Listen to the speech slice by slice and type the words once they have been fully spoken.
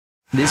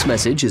This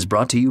message is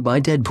brought to you by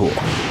Deadpool.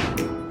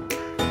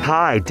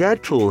 Hi,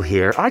 Deadpool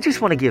here. I just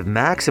want to give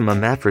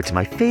maximum effort to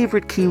my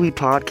favorite Kiwi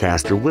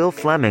podcaster, Will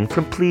Fleming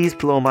from Please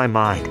Blow My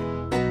Mind.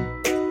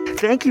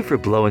 Thank you for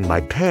blowing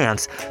my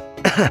pants.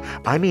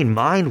 I mean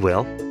mine,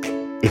 Will.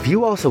 If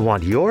you also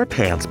want your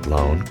pants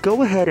blown,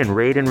 go ahead and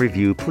rate and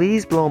review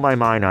Please Blow My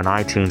Mind on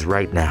iTunes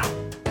right now.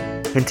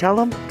 And tell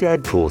them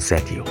Deadpool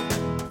sent you.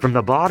 From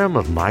the bottom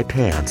of my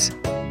pants,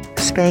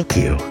 spank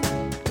you.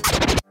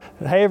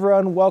 Hey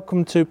everyone,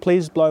 welcome to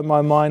Please Blow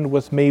My Mind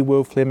with me,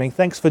 Will Fleming.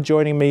 Thanks for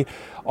joining me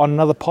on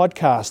another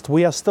podcast.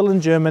 We are still in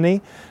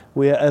Germany.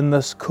 We are in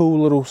this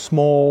cool little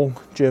small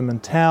German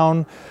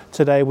town.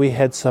 Today we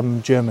had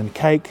some German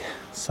cake,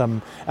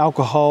 some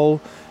alcohol.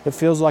 It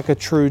feels like a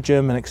true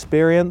German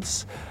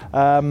experience.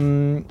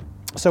 So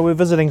we're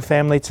visiting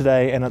family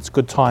today and it's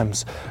good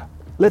times.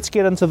 Let's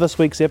get into this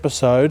week's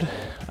episode.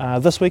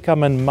 This week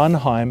I'm in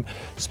Mannheim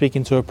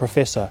speaking to a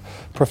professor.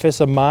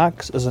 Professor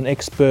Marx is an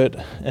expert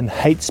in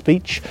hate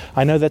speech.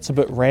 I know that's a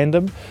bit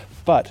random,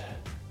 but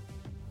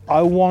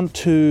I want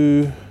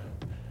this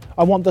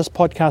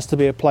podcast to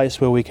be a place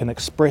where we can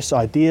express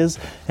ideas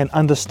and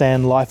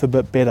understand life a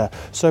bit better.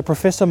 So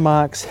Professor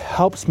Marx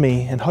helps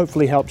me and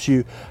hopefully helps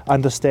you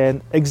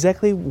understand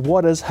exactly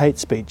what is hate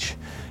speech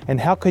and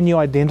how can you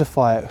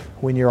identify it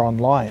when you're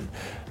online.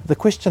 The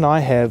question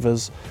I have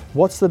is,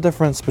 what's the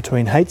difference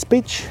between hate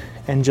speech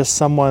and just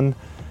someone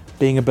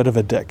being a bit of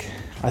a dick?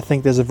 I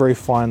think there's a very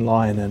fine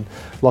line and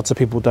lots of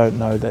people don't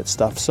know that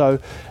stuff. So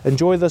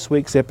enjoy this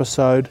week's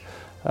episode.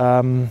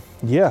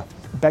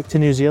 Back to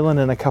New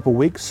Zealand in a couple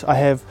weeks. I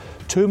have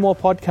 2 more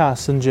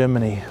podcasts in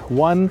Germany.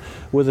 One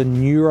with a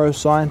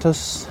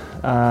neuroscientist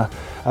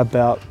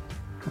about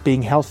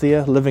being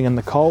healthier, living in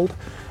the cold,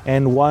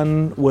 and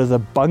one with a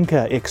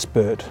bunker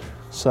expert.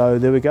 So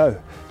there we go,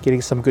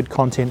 getting some good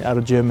content out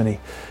of Germany.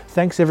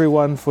 Thanks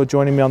everyone for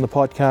joining me on the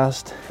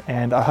podcast,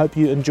 and I hope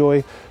you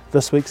enjoy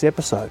this week's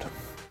episode.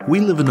 We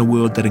live in a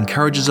world that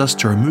encourages us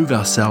to remove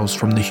ourselves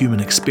from the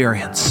human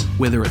experience,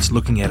 whether it's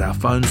looking at our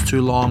phones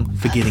too long,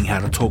 forgetting how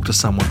to talk to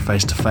someone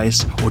face to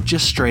face, or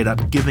just straight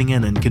up giving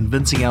in and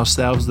convincing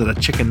ourselves that a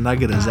chicken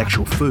nugget is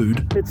actual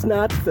food. It's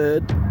not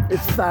food,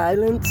 it's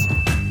violence.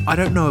 I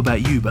don't know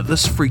about you, but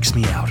this freaks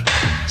me out.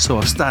 So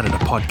I've started a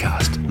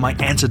podcast, my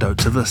antidote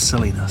to this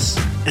silliness.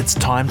 It's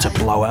time to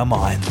blow our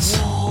minds.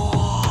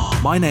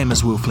 My name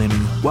is Will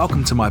Fleming.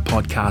 Welcome to my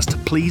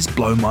podcast, Please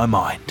Blow My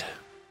Mind.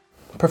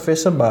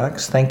 Professor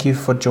Marx, thank you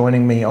for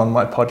joining me on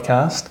my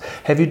podcast.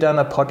 Have you done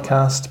a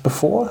podcast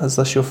before? Is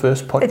this your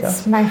first podcast?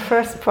 It's my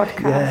first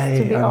podcast,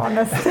 to be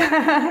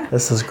honest.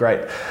 This is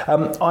great.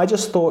 I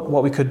just thought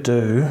what we could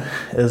do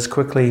is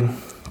quickly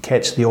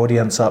catch the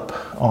audience up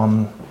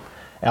on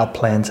our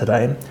plan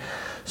today.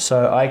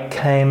 So I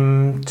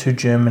came to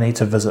Germany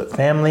to visit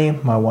family.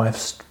 My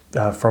wife's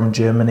from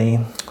Germany.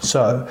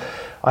 So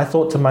I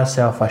thought to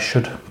myself I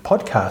should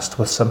podcast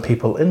with some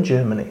people in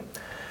Germany.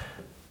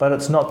 But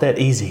it's not that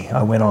easy.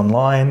 I went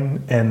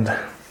online and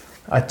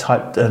I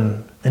typed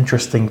in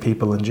interesting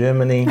people in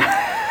Germany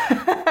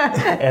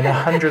and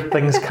 100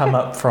 things come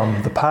up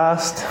from the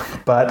past,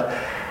 but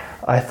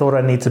I thought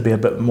I need to be a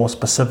bit more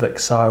specific.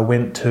 So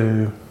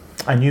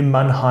I knew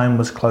Mannheim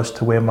was close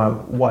to where my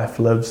wife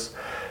lives,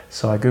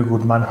 so I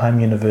googled Mannheim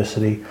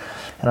University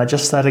and I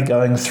just started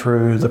going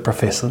through the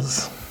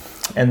professors,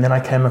 and then I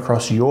came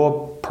across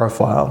your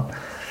profile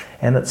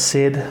and it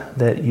said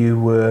that you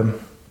were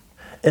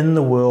in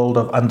the world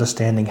of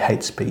understanding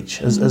hate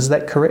speech. Is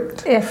that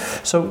correct?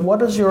 Yes. So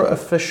what is your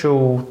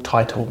official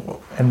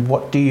title and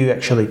what do you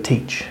actually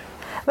teach?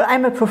 Well,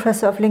 I'm a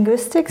professor of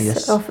linguistics,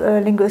 Yes. of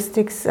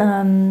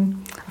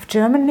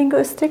German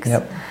linguistics.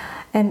 Yep.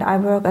 And I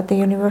work at the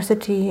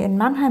university in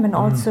Mannheim and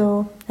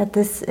also at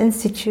this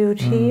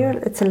institute here.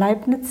 It's a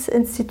Leibniz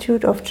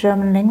Institute of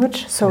German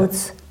Language, so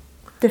it's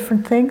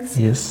different things.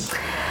 Yes.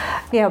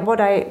 Yeah,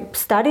 what I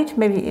studied,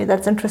 maybe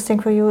that's interesting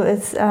for you,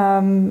 is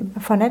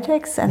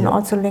phonetics and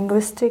also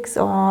linguistics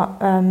or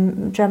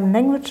German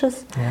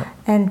languages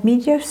and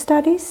media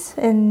studies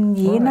in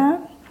Jena.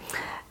 Right.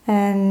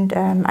 And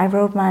I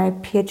wrote my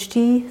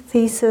PhD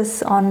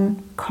thesis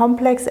on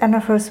complex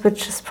anaphors,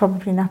 which is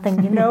probably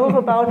nothing you know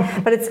about,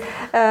 but it's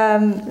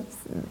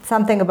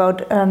something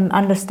about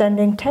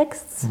understanding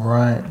texts.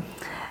 Right.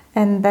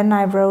 And then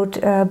I wrote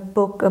a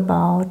book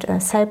about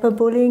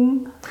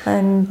cyberbullying,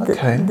 and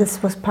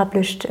this was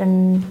published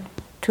in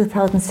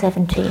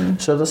 2017.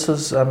 So this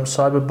is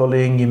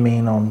cyberbullying, you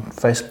mean on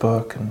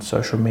Facebook and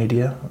social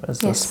media?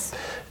 Yes.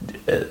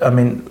 I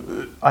mean,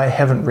 I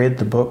haven't read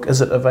the book. Is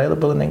it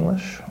available in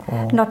English?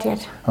 Or? Not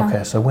yet. No.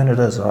 Okay, so when it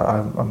is,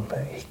 I'm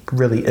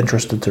really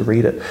interested to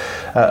read it.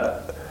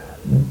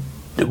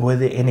 Were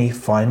there any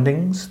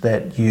findings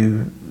that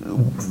you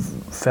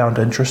found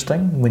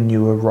interesting when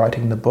you were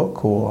writing the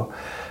book, or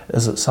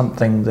is it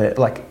something that,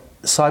 like,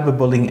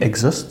 cyberbullying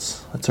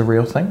exists? It's a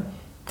real thing?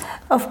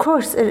 Of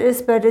course it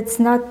is, but it's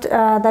not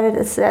that it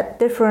is that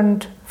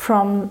different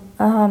from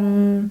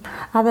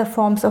other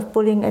forms of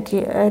bullying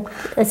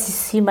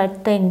as you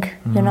might think,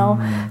 you know.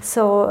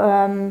 So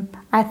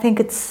I think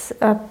it's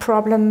a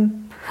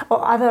problem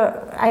or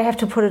I have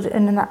to put it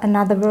in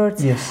other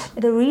words. Yes.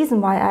 The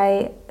reason why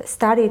I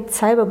studied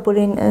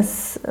cyberbullying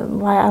is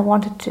why I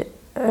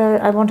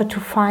wanted to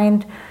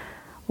find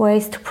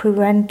ways to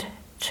prevent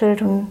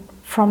children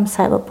from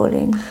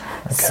cyberbullying.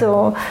 Okay.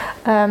 So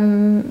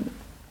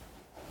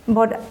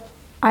what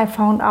I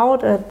found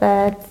out is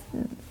that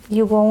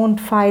you won't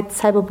fight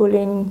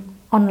cyberbullying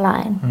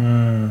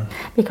online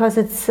because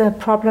it's a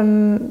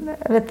problem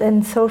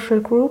within social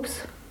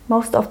groups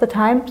most of the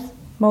time,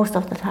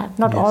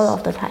 not all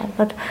of the time,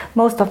 but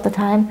most of the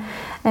time,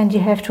 and you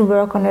have to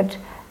work on it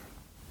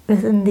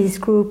within these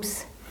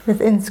groups,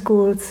 within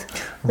schools,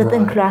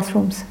 within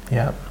classrooms.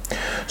 Yeah.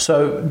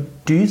 So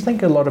do you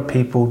think a lot of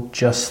people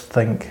just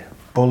think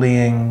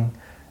bullying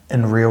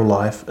in real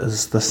life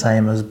is the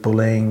same as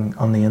bullying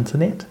on the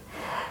internet?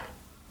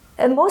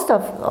 And most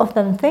of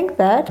them think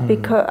that,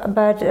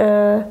 but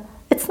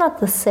it's not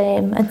the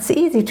same. It's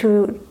easy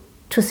to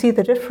see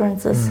the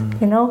differences,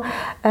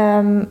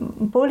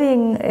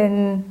 bullying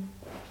in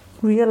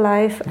real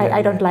life,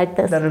 I don't like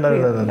this.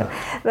 No.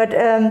 But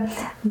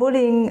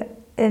bullying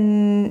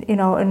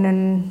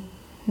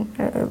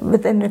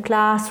within the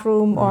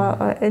classroom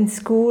or in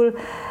school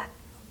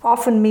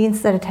often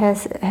means that it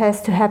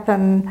has to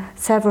happen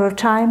several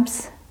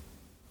times,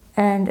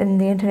 and in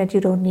the internet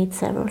you don't need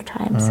several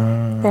times.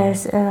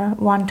 There's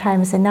one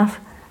time is enough,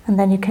 and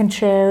then you can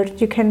share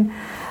it, you can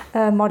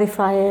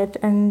modify it,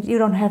 and you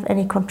don't have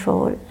any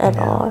control at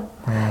all.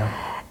 Yeah.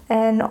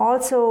 And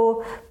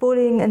also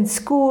bullying in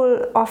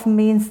school often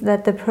means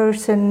that the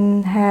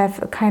person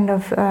have a kind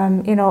of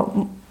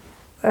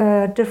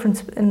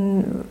difference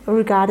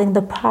regarding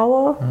the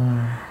power.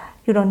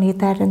 You don't need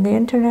that in the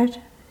internet.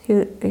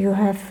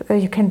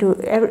 You can do,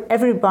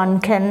 everyone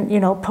can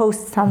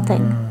post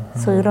something,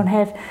 so you don't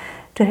have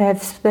to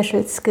have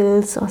special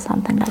skills or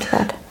something like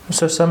that.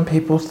 So some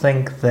people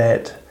think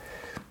that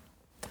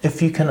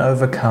if you can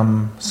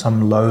overcome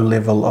some low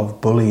level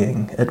of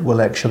bullying, it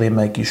will actually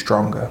make you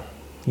stronger.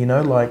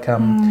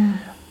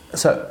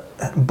 So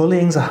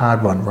bullying's a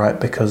hard one, right?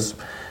 Because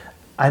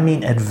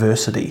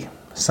adversity,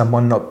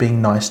 someone not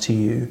being nice to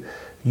you,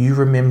 you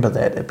remember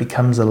that, it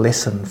becomes a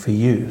lesson for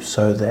you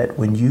so that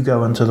when you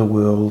go into the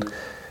world,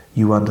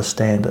 you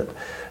understand it.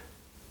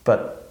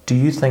 But do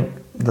you think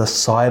the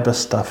cyber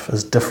stuff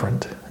is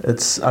different?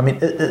 Is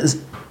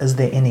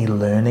there any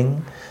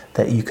learning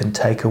that you can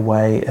take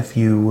away if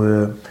you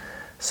were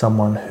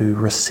someone who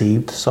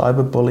received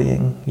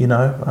cyberbullying?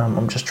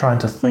 I'm just trying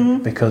to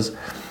think, because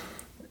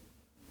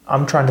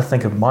I'm trying to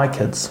think of my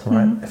kids,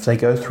 right? If they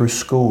go through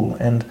school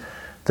and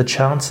the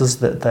chances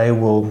that they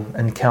will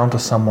encounter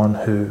someone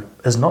who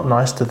is not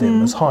nice to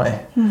them is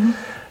high.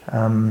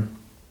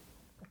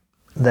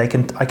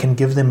 I can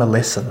give them a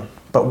lesson,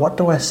 but what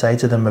do I say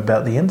to them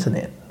about the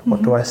internet?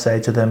 What do I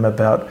say to them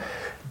about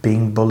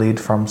being bullied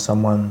from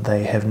someone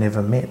they have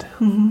never met?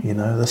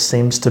 It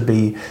seems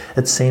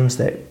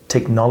that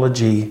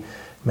technology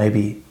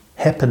maybe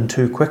happened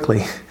too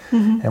quickly,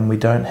 and we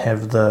don't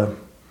have the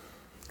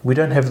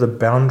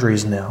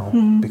boundaries now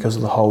because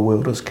the whole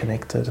world is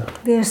connected.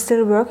 We are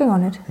still working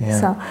on it.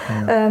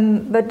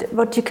 But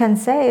what you can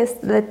say is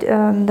that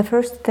the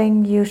first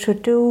thing you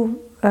should do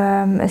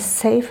is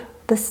save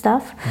the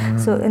stuff.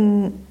 So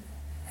in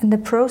the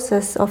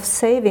process of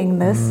saving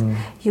this,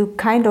 you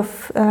kind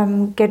of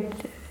get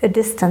a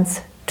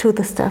distance to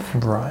the stuff.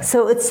 Right.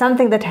 So it's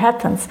something that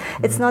happens.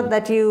 It's not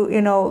that you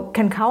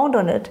can count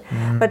on it,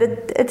 but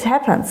it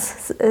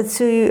happens.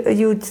 So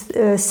you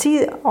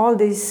see all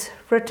these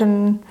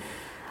written,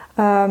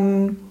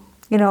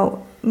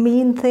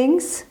 mean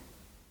things,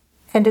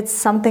 and it's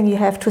something you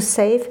have to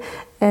save,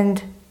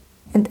 and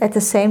at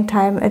the same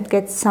time it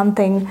gets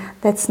something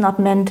that's not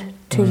meant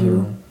to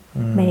you,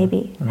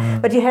 maybe.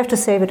 But you have to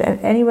save it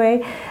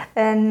anyway,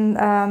 and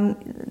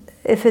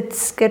if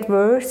it gets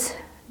worse,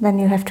 then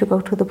you have to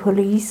go to the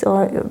police,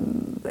 or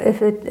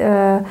if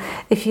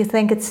you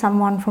think it's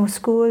someone from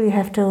school, you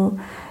have to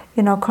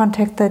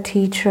contact the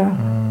teacher.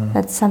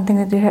 That's something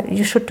that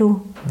you should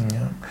do.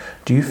 Yeah.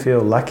 Do you feel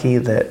lucky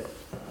that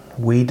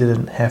we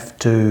didn't have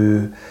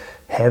to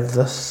have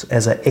this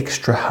as an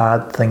extra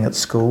hard thing at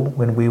school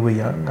when we were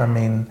young?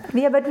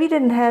 Yeah, but we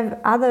didn't have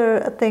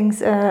other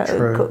things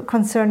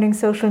concerning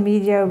social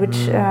media,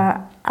 which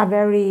are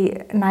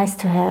very nice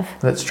to have.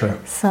 That's true.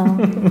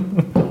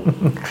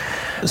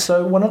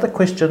 So one of the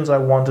questions I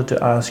wanted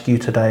to ask you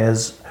today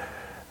is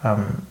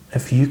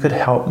if you could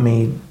help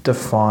me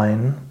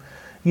define,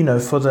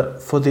 for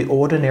the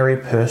ordinary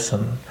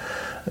person,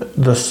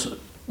 this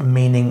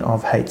meaning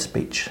of hate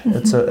speech.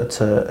 It's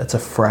a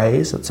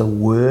phrase, it's a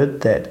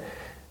word that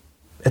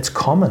it's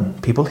common.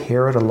 People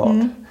hear it a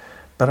lot.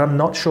 But I'm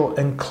not sure,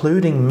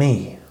 including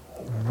me,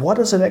 what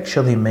does it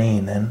actually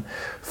mean? And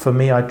for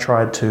me, I'm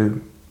trying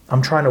to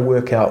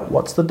work out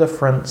what's the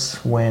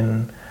difference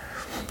when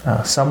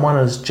someone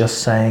is just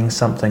saying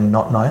something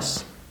not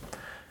nice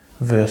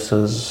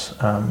versus,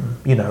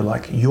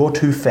 like, you're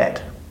too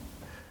fat.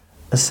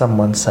 Is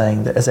someone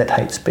saying that? Is that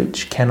hate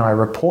speech? Can I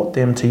report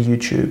them to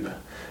YouTube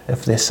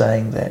if they're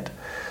saying that?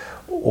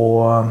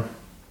 Or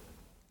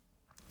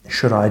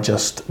should I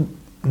just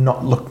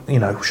not look,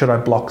 should I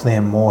block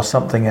them or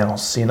something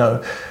else?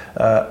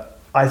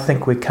 I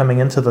think we're coming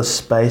into this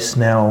space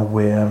now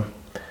where,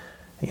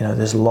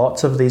 there's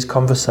lots of these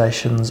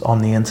conversations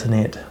on the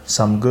internet,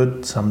 some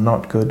good, some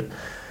not good,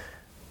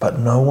 but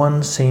no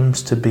one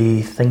seems to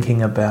be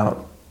thinking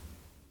about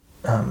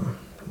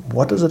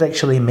what does it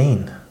actually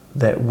mean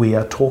that we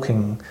are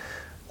talking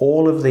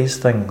all of these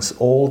things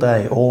all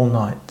day, all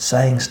night,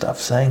 saying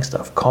stuff,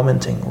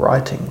 commenting,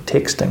 writing,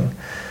 texting.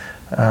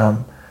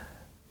 And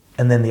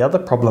then the other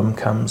problem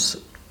comes,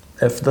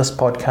 if this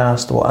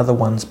podcast or other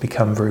ones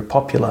become very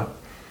popular,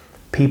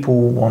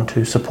 people want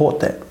to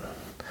support that.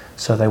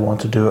 So they want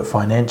to do it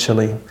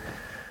financially.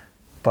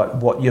 But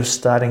what you're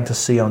starting to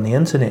see on the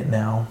internet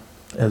now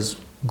is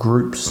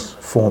groups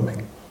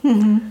forming,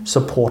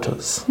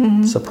 supporters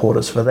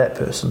for that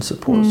person,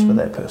 supporters for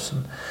that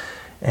person.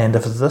 And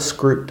if this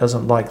group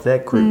doesn't like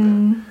that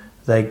group,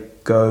 they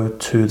go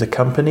to the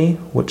company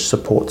which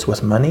supports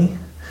with money,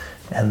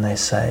 and they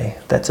say,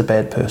 that's a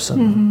bad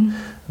person,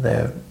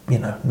 they're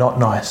not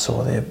nice,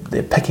 or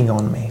they're picking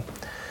on me.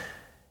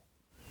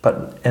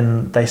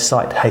 And they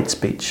cite hate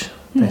speech.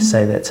 They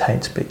say that's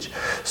hate speech.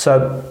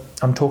 So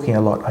I'm talking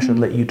a lot. I should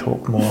let you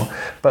talk more.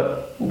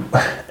 But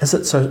is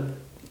it so?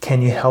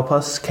 Can you help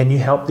us? Can you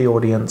help the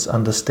audience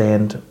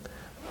understand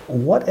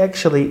what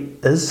actually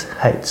is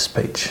hate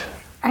speech?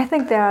 I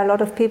think there are a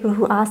lot of people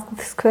who ask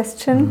this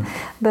question,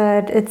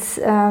 but it's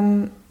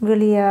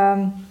really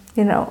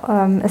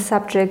a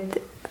subject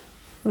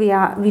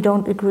we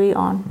don't agree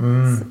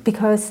on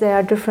because there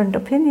are different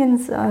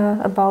opinions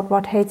about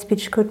what hate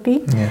speech could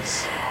be.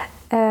 Yes.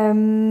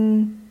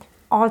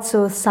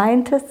 Also,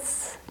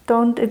 scientists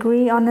don't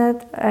agree on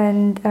it,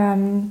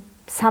 and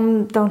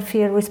some don't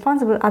feel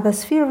responsible,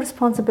 others feel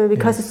responsible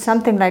because it's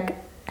something like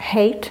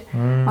hate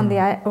on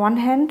the one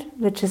hand,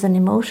 which is an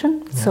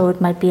emotion, so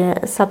it might be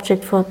a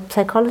subject for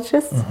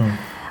psychologists,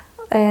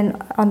 and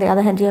on the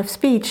other hand you have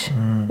speech,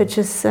 which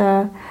is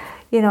a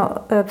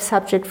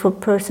subject for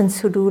persons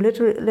who do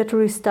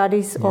literary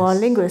studies or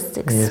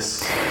linguistics.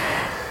 Yes.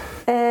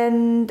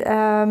 And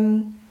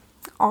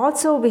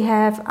also we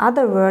have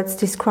other words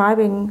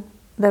describing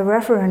the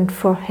referent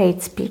for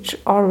hate speech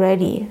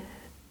already,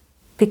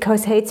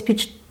 because hate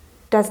speech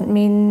doesn't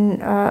mean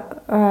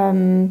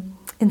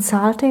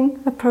insulting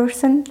a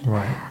person,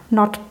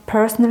 not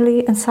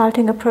personally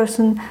insulting a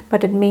person,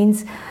 but it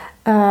means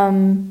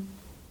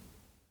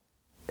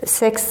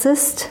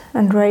sexist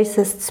and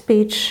racist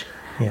speech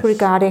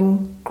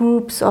regarding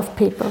groups of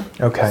people.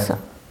 Okay.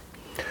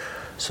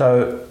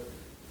 So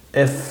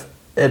if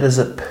it is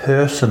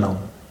personal,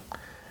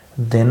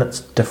 then it's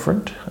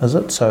different, is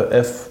it? So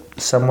if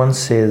someone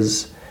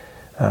says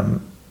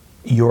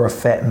you're a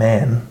fat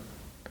man,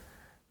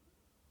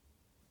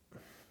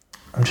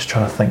 I'm just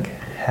trying to think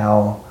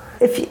how.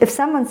 If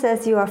someone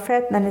says you are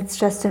fat, then it's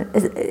just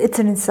it's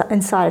an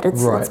insult.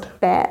 It's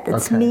bad.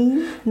 It's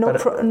mean. We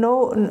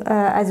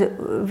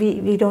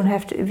don't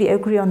have to. We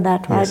agree on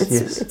that, right?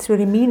 It's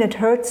really mean. It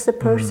hurts the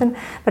person,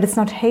 but it's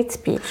not hate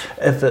speech.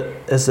 If it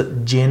is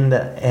it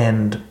gender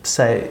and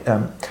say,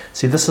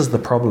 see, this is the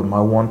problem.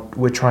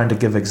 We're trying to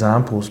give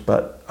examples,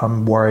 but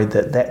I'm worried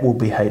that will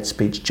be hate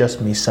speech. Just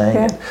me saying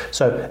it.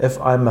 So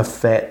if I'm a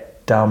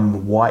fat,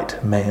 dumb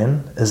white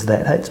man, is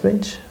that hate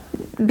speech?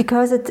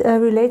 Because it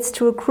relates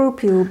to a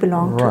group you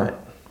belong to.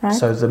 Right.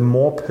 So the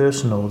more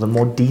personal, the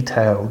more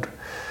detailed.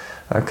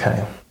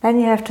 Okay. Then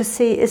you have to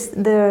see, is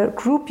the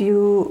group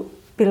you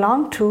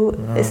belong to,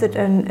 is it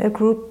a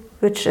group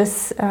which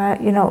is,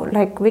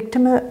 like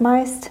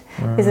victimized?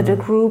 Is it a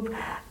group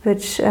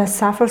which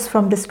suffers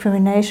from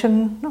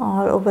discrimination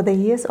all over the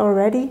years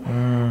already?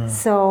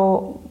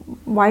 So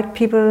white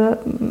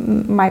people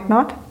might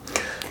not?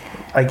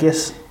 I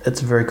guess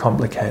it's very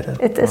complicated.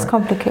 It is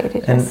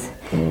complicated, yes.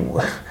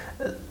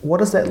 What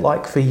is that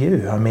like for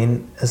you? I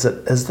mean, is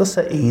this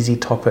an easy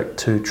topic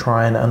to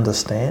try and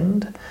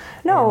understand?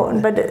 No,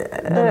 but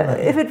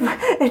if it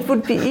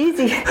would be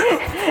easy,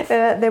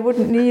 they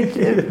wouldn't need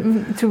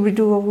to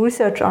do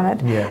research on it.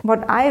 Yeah.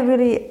 What I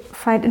really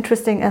find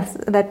interesting is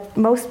that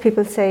most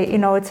people say,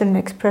 it's an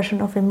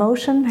expression of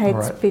emotion.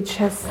 Hate speech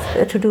has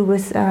to do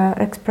with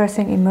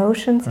expressing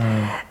emotions,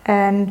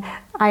 and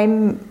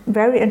I'm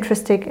very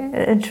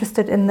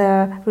interested in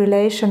the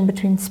relation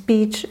between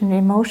speech and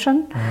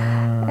emotion.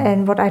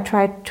 And what I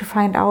try to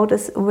find out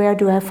is, where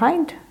do I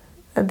find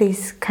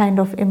these kind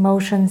of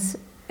emotions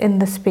in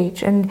the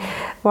speech? And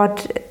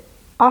what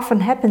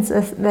often happens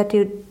is that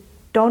you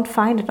don't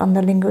find it on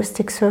the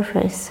linguistic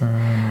surface.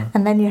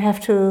 And then you have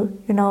to,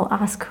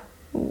 ask,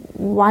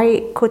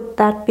 why could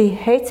that be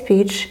hate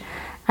speech?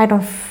 I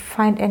don't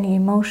find any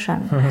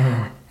emotion.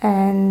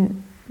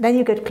 And then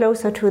you get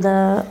closer to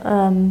the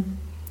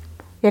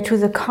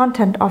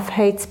content of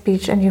hate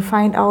speech, and you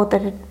find out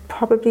that it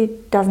probably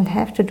doesn't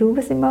have to do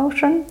with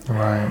emotion.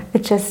 Right.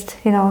 It just,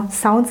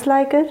 sounds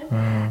like it.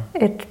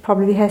 It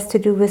probably has to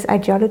do with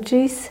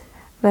ideologies,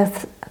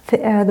 with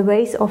the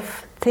ways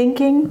of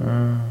thinking,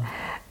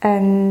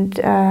 and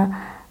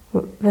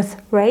with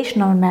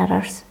rational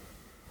matters.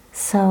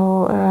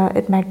 So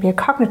it might be a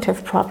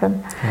cognitive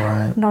problem,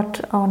 Right.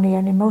 not only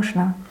an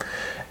emotional.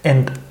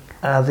 And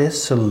are there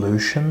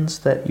solutions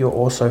that you're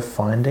also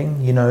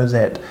finding,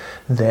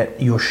 that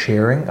you're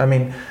sharing? I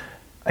mean,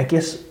 I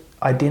guess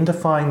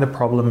identifying the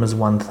problem is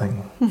one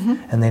thing,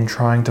 and then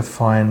trying to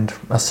find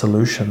a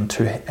solution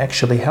to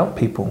actually help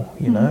people,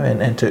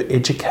 and to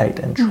educate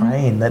and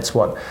train. That's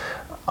what,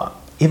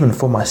 even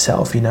for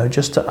myself,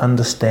 just to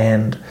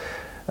understand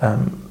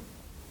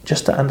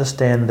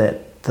that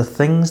the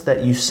things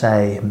that you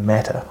say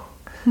matter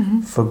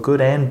for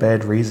good and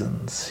bad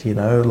reasons,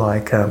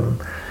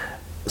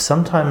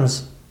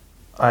 sometimes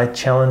I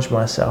challenge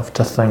myself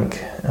to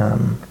think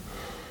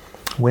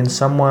when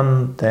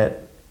someone that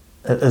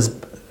is,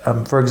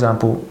 for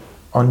example,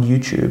 on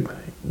YouTube,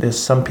 there's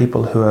some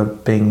people who are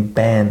being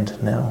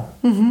banned now.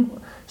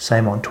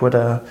 Same on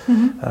Twitter.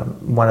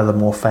 One of the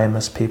more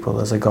famous people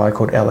is a guy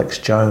called Alex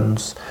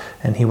Jones,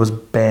 and he was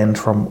banned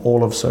from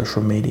all of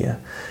social media.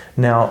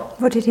 Now,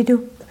 What did he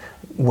do?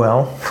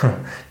 well,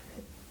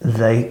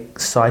 they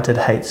cited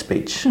hate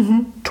speech,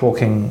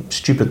 talking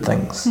stupid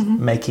things,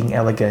 making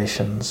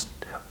allegations.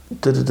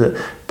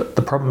 But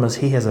the problem is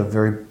he has a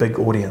very big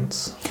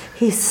audience.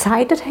 He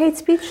cited hate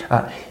speech?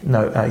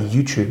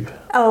 YouTube.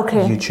 Oh,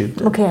 okay. YouTube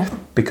did. Okay.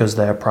 Because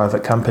they're a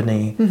private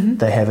company,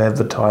 they have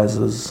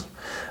advertisers.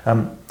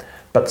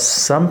 But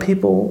some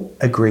people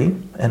agree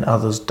and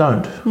others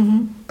don't.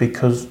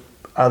 Because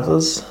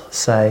others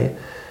say,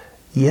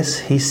 yes,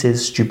 he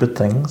says stupid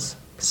things,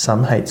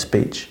 some hate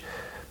speech,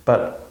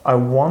 but I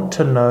want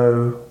to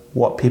know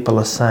what people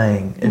are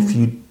saying. If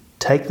you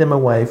take them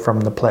away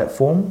from the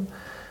platform,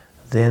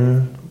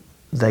 then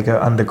they go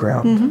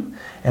underground.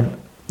 And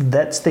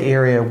that's the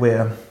area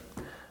where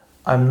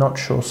I'm not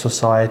sure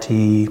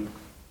society,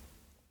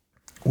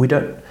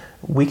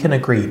 we can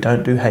agree,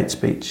 don't do hate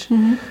speech.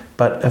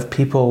 But if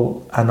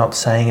people are not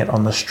saying it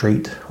on the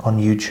street, on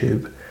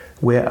YouTube,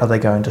 where are they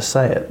going to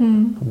say it?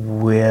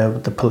 Where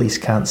the police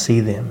can't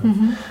see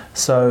them.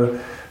 So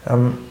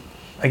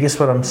I guess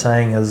what I'm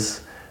saying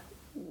is,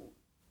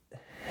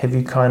 have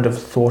you kind of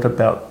thought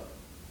about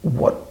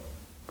what,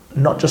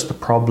 not just the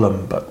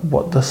problem, but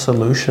what the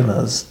solution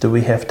is? Do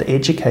we have to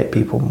educate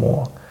people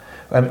more?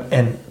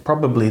 And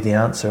probably the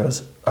answer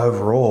is,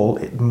 overall,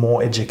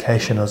 more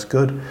education is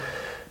good.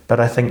 But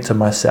I think to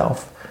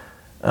myself,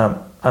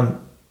 I'm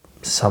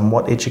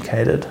somewhat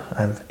educated.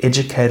 I'm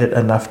educated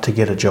enough to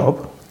get a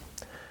job.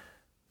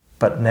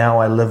 But now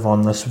I live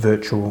on this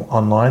virtual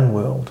online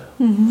world.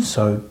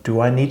 So do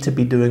I need to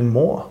be doing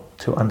more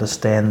to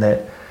understand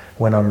that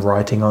when I'm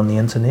writing on the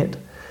internet,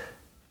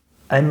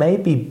 I may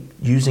be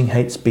using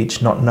hate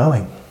speech not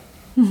knowing?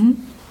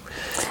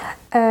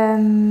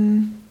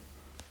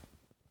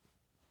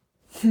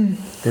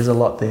 There's a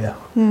lot there.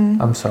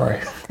 I'm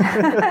sorry.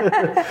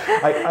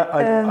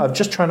 I'm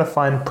just trying to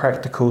find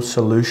practical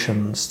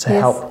solutions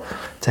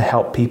to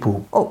help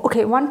people. Oh,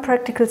 okay, one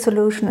practical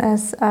solution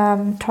is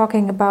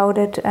talking about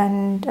it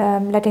and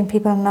letting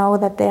people know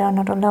that they are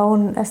not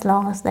alone as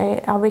long as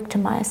they are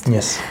victimized.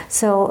 Yes.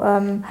 So,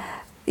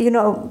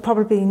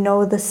 probably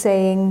know the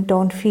saying,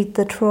 don't feed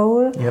the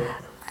troll. Yep.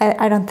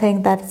 I don't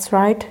think that's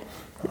right.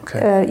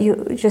 Okay.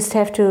 You just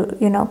have to,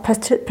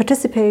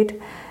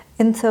 participate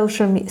in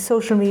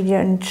social media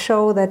and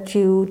show that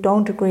you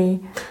don't agree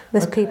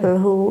with people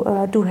who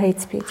do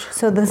hate speech.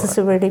 So this is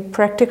a really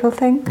practical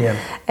thing,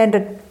 and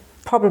it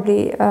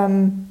probably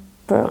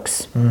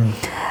works.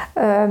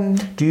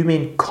 Do you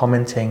mean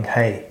commenting,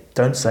 hey,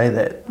 don't say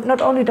that?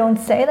 Not only don't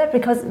say that,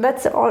 because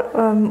that's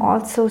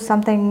also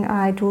something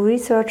I do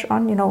research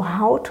on,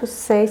 how to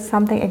say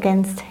something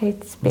against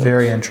hate speech.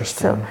 Very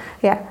interesting.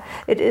 So,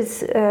 it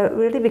is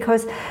really,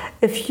 because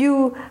if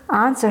you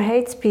answer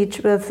hate speech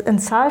with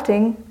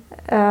insulting,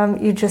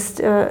 you just,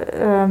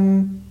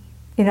 you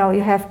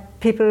have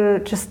people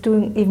just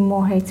doing even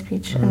more hate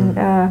speech, and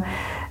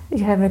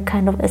you have a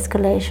kind of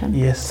escalation.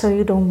 Yes. So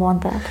you don't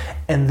want that.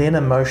 And then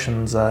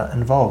emotions are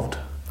involved.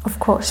 Of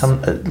course.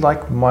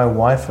 Like my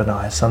wife and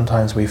I,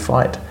 sometimes we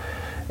fight,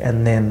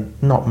 and then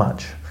not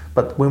much.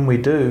 But when we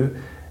do,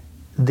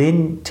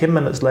 then 10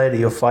 minutes later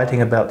you're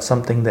fighting about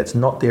something that's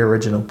not the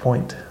original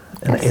point.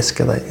 And it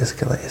escalate.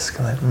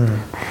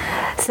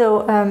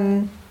 So,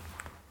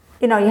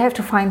 you have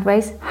to find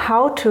ways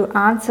how to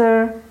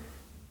answer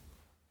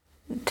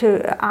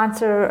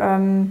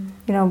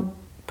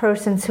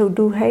persons who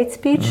do hate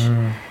speech.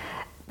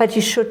 But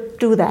you should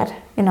do that.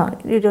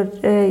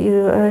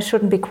 You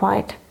shouldn't be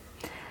quiet.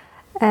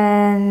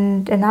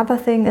 And another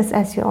thing is,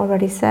 as you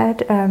already said,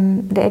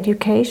 the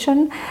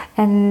education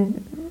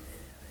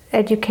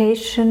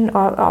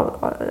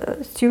or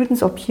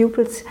students or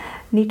pupils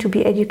need to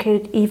be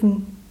educated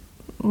even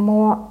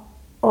more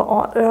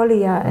or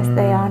earlier as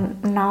they are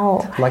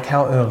now. Like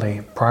how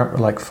early?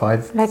 Like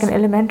 5? Like in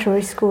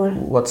elementary school.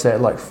 What's that,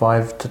 like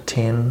 5 to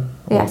 10?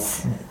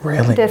 Yes.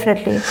 Really?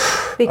 Definitely.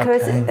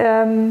 Because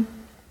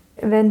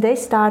when they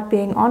start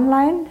being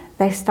online,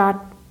 they start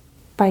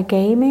by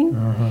gaming,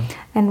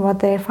 and what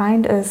they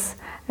find is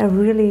a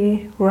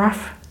really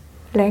rough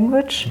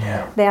language.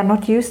 They are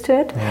not used to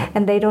it,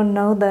 and they don't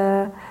know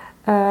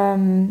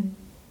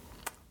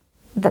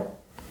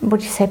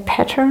would you say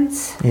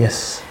patterns?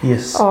 Yes.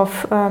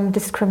 Of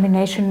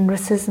discrimination,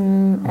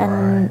 racism,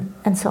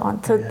 and so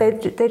on. So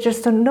they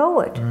just don't know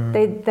it.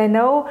 They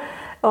know,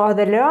 or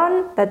they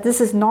learn that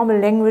this is normal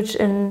language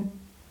in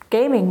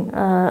gaming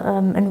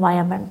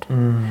environment.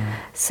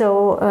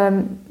 So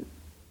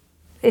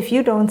if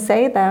you don't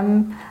say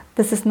them,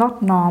 this is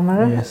not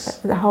normal.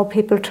 How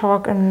people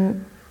talk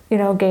in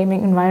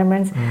gaming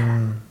environments,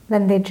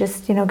 then they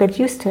just get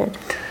used to it.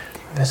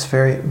 That's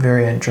very,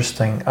 very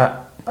interesting.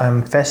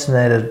 I'm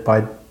fascinated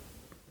by,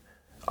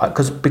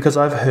 because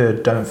I've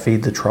heard "don't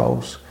feed the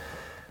trolls,"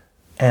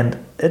 and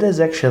it is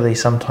actually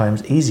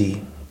sometimes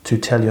easy to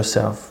tell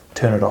yourself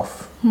turn it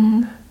off.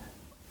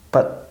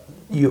 But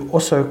you're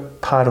also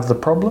part of the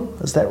problem.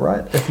 Is that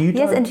right? If you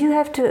don't and you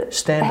have to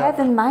have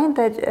in mind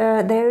that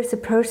there is a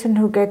person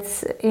who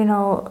gets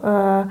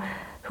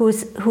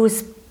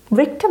who's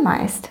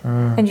victimized,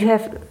 and you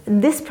have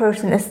this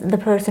person is the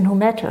person who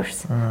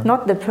matters,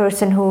 not the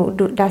person who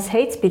does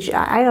hate speech.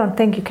 I don't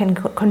think you can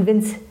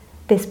convince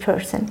this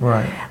person,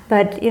 right?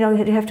 But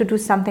you have to do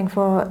something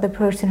for the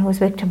person who is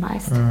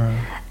victimized,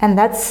 and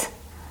that's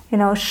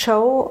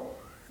show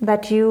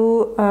that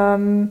you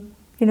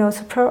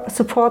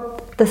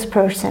support this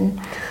person.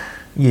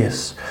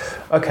 Yes.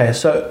 Okay.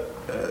 So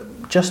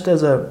just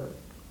as a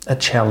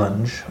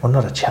challenge, or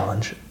not a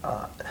challenge.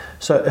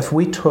 So if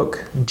we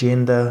took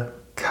gender,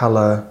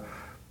 color,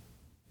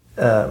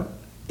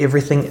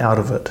 everything out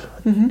of it,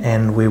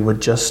 and we were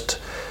just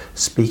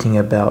speaking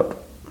about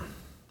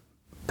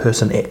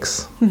person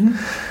X,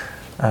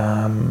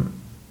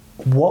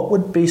 what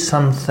would be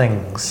some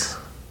things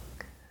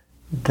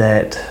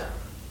that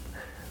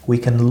we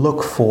can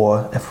look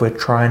for if we're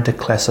trying to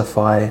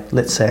classify,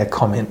 let's say, a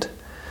comment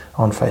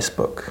on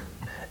Facebook,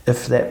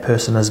 if that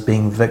person is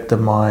being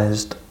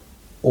victimized,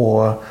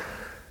 or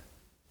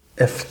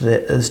if there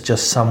is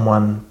just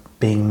someone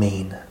being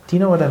mean? Do you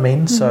know what I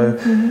mean? So,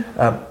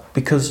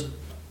 because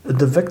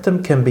the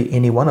victim can be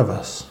any one of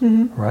us,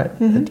 right?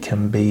 It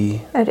can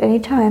be at any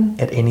time.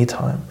 At any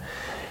time.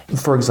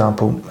 For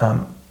example,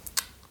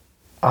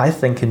 I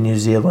think in New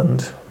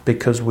Zealand,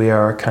 because we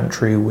are a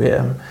country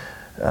where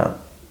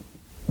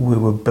we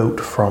were built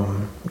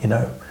from,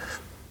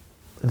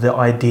 the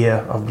idea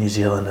of New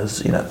Zealand is,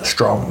 the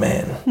strong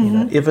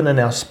man. Even in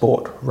our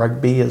sport,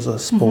 rugby is a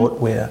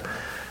sport where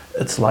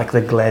it's like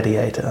the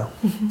gladiator.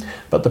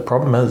 But the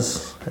problem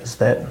is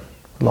that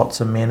lots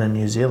of men in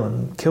New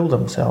Zealand kill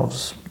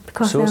themselves.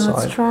 Because suicide. they're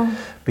not strong.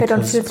 They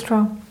don't feel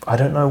strong. I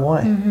don't know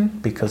why.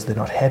 Because they're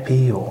not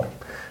happy, or...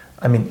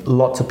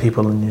 lots of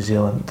people in New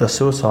Zealand, the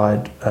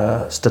suicide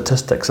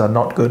statistics are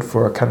not good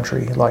for a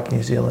country like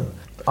New Zealand.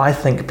 I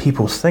think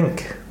people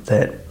think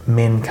that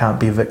men can't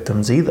be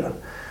victims either.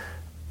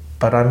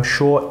 But I'm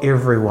sure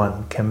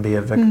everyone can be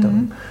a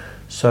victim.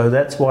 So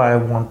that's why I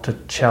want to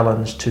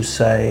challenge to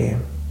say,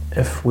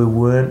 if we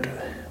weren't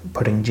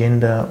putting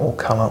gender or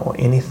colour or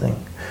anything,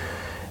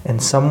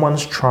 and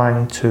someone's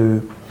trying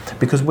to...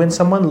 Because when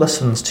someone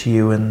listens to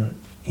you and,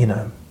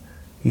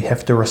 you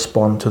have to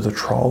respond to the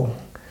troll,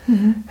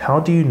 how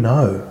do you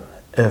know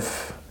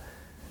if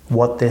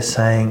what they're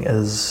saying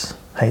is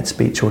hate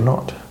speech or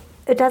not?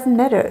 It doesn't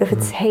matter if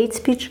it's hate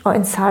speech or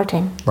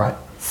insulting. Right.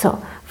 So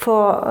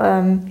for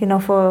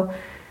for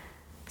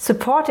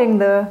supporting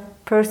the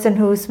person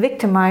who's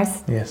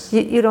victimized,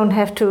 you don't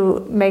have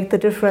to make the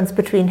difference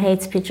between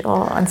hate speech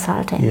or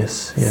insulting.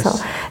 Yes. So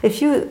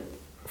if you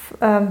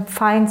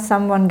find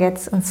someone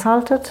gets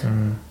insulted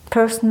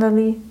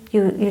personally,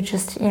 you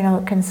just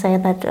can say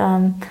that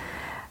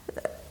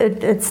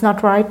it's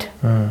not right.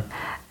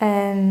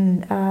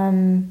 And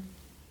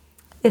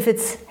if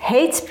it's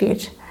hate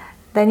speech,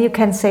 then you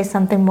can say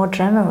something more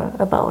general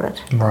about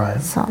it.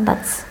 Right. So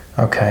that's...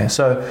 Okay,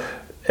 so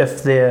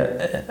if they're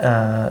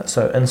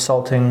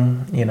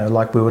insulting,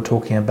 like we were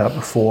talking about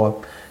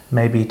before,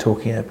 maybe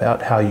talking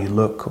about how you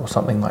look or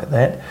something like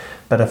that,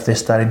 but if they're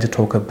starting to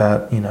talk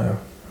about,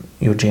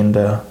 your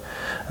gender,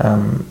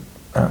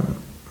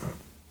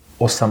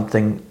 or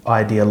something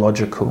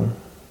ideological,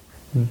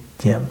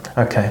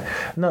 okay.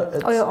 No,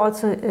 or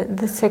also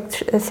the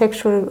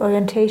sexual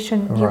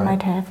orientation you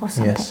might have or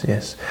something.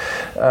 Yes.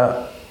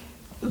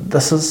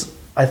 This is,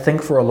 I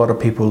think, for a lot of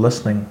people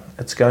listening,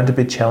 it's going to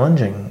be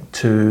challenging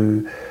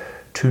to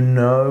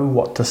know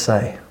what to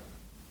say.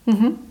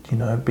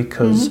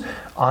 Because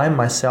I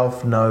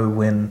myself know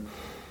when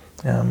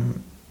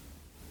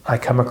I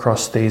come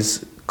across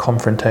these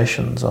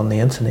confrontations on the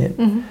internet,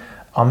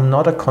 I'm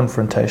not a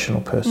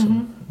confrontational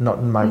person, not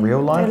in my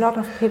real life. A lot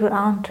of people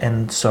aren't.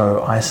 And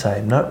so I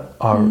say, no.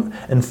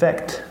 In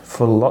fact,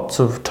 for lots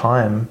of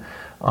time,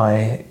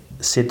 I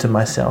said to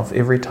myself,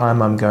 every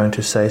time I'm going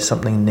to say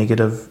something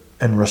negative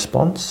in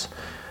response,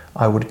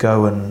 I would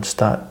go and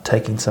start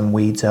taking some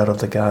weeds out of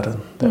the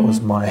garden. That was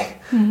my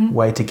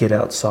way to get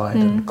outside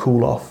and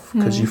cool off,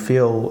 because you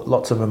feel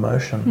lots of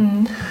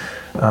emotion.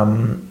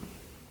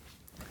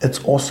 It's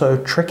also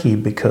tricky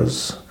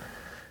because,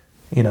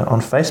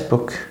 on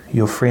Facebook,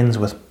 you're friends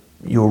with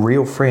your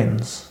real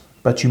friends,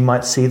 but you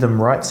might see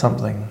them write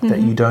something that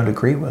you don't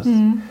agree with.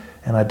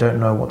 and I don't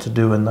know what to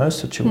do in those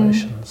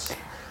situations.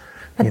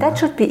 But that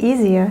should be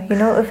easier,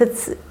 if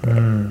it's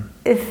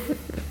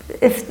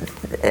if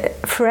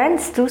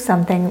friends do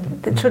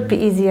something, it should be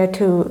easier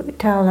to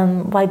tell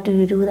them, why do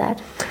you do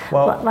that?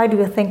 Well, why do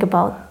you think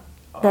about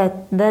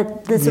that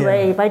this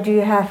way? Why do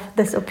you have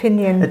this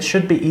opinion? It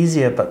should be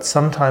easier, but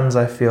sometimes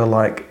I feel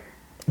like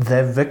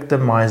they're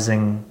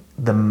victimizing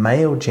the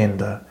male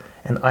gender,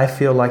 and I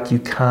feel like you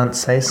can't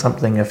say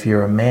something if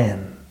you're a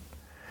man.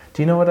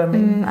 Do you know what I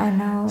mean? I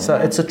know. So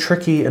it's a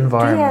tricky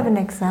environment. Do you have an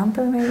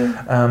example, maybe?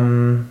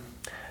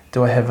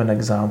 Do I have an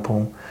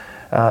example?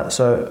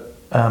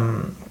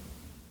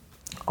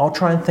 I'll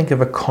try and think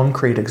of a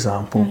concrete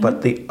example,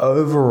 but the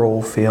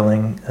overall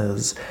feeling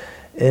is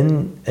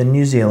in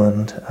New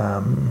Zealand,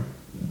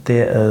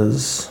 there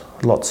is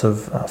lots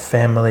of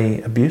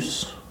family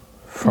abuse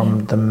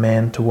from the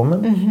man to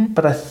woman,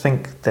 but I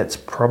think that's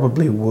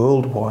probably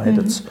worldwide.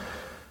 It's,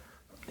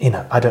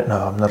 I don't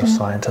know, I'm not a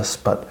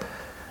scientist, but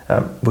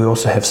we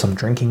also have some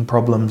drinking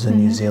problems in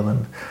New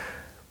Zealand.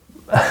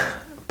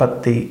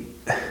 But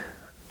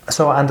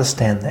so I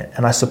understand that,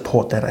 and I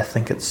support that. I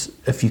think it's,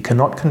 if you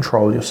cannot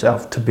control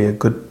yourself to be a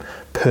good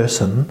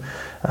person,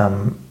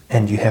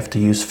 and you have to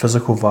use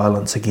physical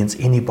violence against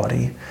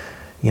anybody,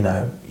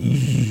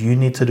 you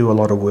need to do a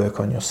lot of work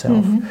on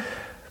yourself.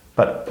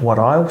 But what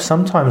I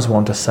sometimes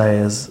want to say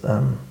is,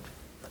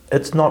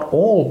 it's not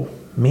all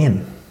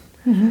men.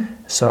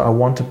 So I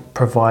want to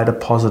provide a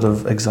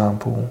positive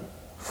example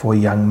for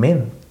young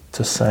men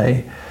to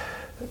say,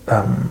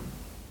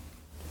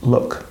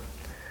 look,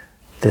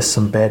 there's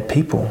some bad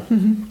people,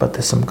 but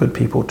there's some good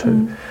people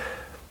too.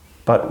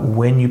 But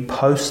when you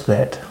post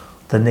that,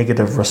 the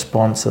negative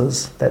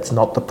responses, that's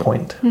not the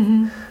point.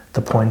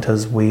 The point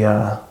is we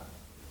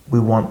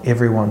want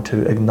everyone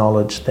to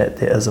acknowledge that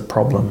there is a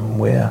problem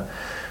where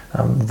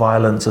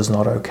violence is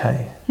not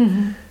okay.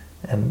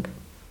 And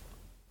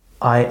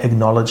I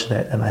acknowledge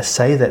that, and I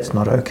say that's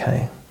not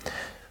okay.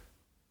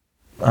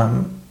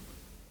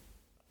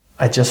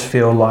 I just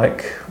feel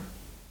like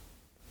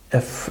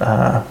if...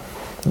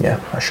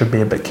 I should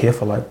be a bit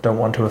careful. I don't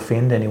want to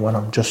offend anyone.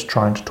 I'm just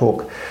trying to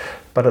talk.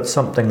 But it's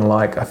something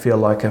like, I feel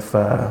like if...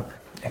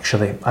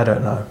 actually, I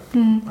don't know.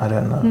 I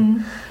don't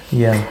know.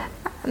 Yeah.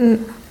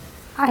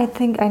 I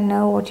think I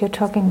know what you're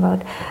talking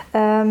about.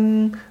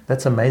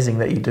 That's amazing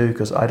that you do,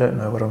 because I don't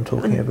know what I'm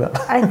talking about.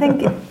 I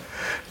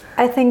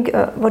think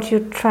what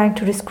you're trying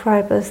to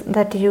describe is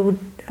that you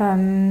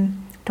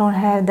don't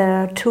have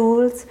the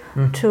tools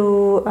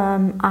to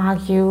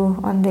argue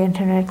on the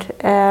internet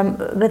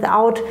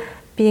without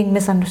being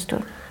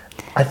misunderstood.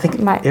 I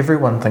think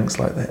everyone thinks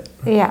like that.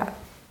 Yeah.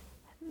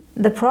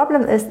 The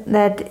problem is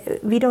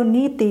that we don't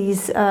need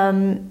these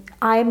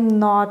I'm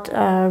not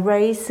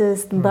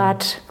racist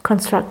but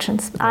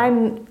constructions.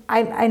 I'm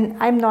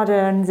not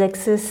a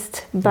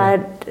sexist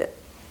but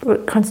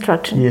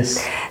construction.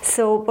 Yes.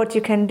 So what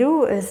you can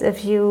do is,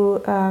 if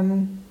you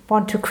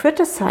want to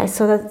criticize,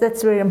 so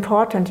that's very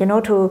important,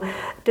 to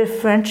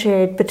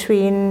differentiate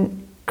between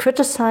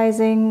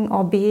criticizing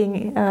or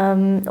being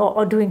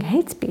or doing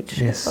hate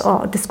speech,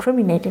 or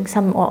discriminating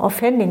or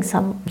offending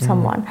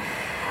someone.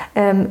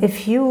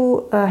 If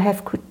you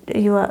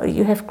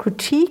have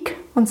critique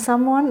on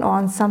someone or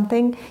on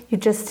something, you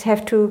just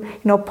have to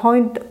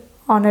point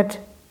on it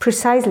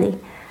precisely,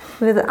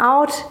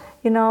 without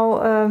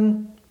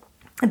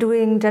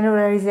doing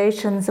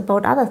generalizations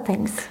about other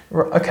things.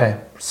 Okay,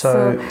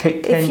 so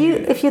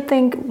if you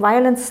think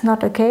violence is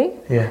not okay,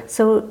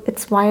 so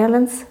it's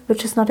violence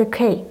which is not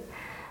okay.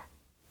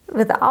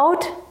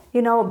 Without,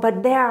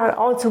 but there are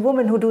also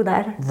women who do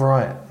that.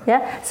 Right.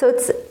 Yeah. So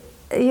it's,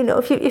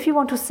 if you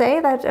want to say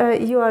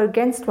that you are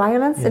against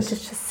violence, then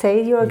just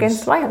say you are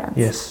against violence.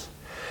 Yes.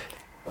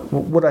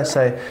 Would I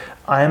say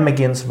I am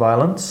against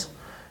violence?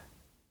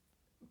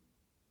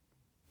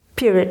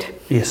 Period.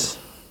 Yes.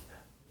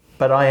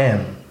 But I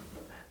am.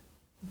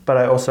 But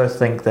I also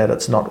think that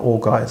it's not all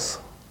guys.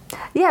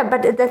 Yeah,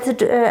 but that's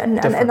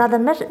another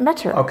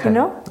matter. Okay.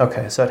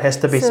 Okay, so it has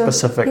to be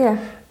specific. Yeah.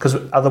 Because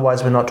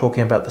otherwise we're not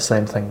talking about the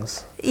same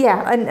things.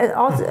 Yeah, and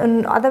also,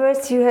 in other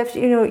words, you have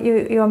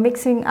you're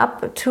mixing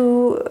up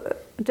two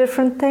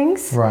different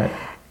things. Right.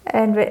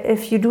 And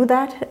if you do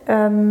that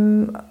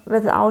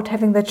without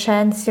having the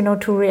chance,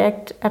 to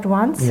react at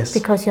once,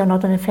 because you're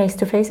not in a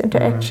face-to-face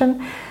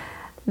interaction,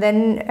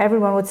 then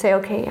everyone would say,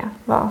 okay, yeah,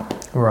 well,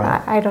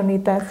 I don't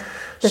need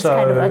this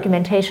kind of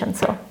argumentation.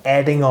 So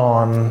adding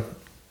on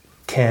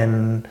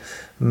can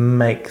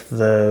make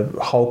the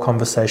whole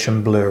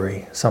conversation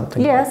blurry,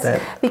 something like that.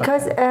 Yes,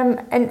 because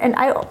and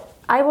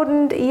I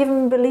wouldn't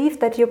even believe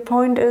that your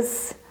point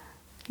is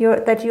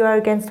that you are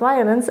against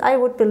violence. I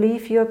would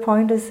believe your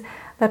point is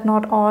that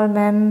not all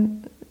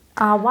men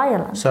are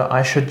violent. So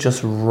I should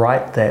just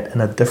write that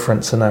in a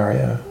different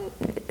scenario.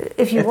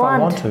 If you want. I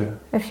want to.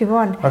 If you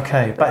want.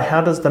 Okay, but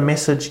how does the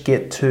message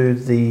get to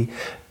the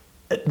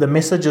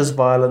message is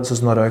violence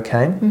is not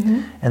okay,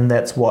 and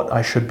that's what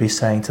I should be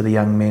saying to the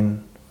young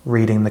men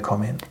reading the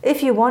comment.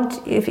 If you want,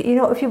 if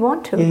you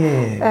want to.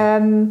 Yeah.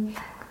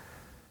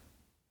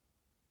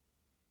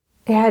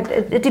 Yeah,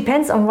 it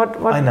depends on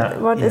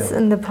what is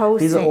in the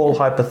post. These are all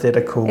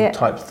hypothetical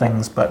type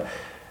things, but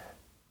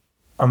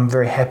I'm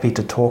very happy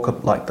to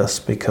talk like this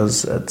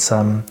because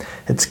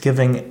it's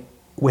giving.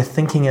 We're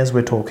thinking as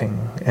we're talking,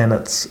 and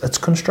it's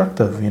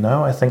constructive.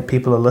 I think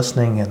people are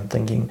listening and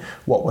thinking,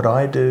 "What would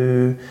I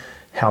do?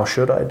 How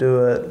should I do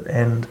it?"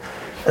 And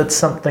it's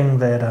something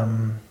that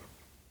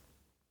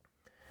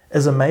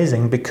is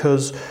amazing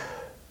because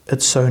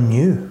it's so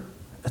new.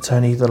 It's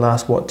only the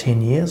last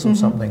 10 years or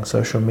something.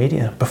 Social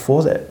media.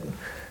 Before that,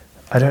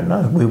 I don't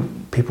know.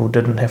 People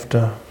didn't have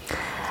to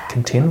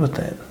contend with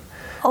that.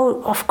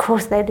 Oh, of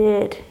course they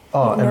did.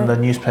 Oh, and the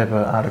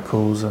newspaper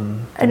articles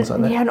and things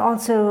like that. And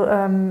also,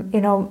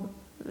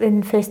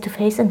 in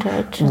face-to-face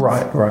interaction.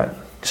 Right.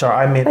 So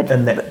I meant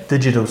in that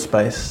digital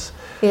space.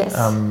 Yes.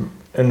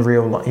 In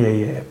real life,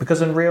 yeah.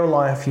 Because in real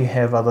life, you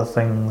have other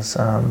things.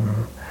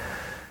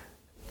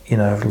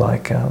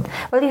 Like.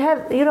 Well,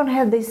 you don't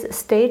have this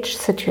stage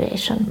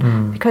situation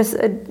because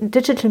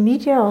digital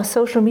media or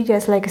social media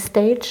is like a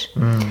stage,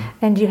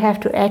 and you have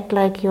to act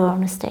like you're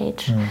on a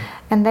stage,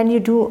 and then you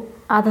do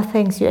other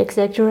things. You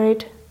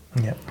exaggerate.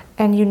 Yeah.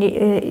 And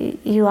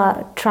you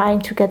are trying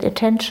to get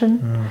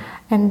attention.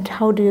 And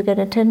how do you get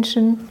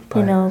attention?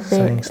 By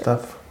saying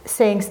stuff.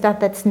 Saying stuff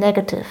that's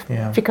negative.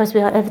 Yeah. Because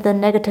we have the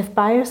negative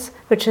bias,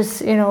 which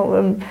is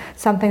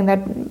something that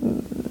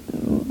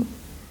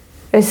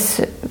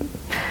is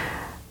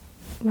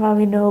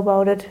we know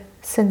about it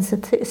since the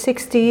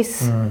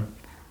 60s.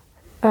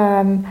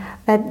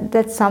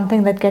 That's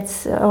something that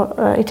gets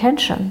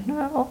attention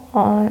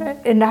or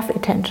enough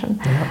attention.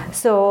 Yeah.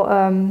 So.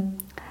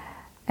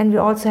 And we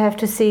also have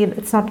to see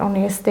it's not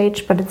only a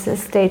stage, but it's a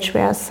stage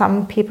where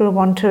some people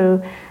want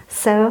to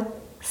sell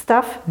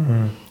stuff.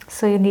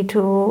 So you need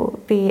to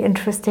be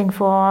interesting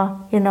for,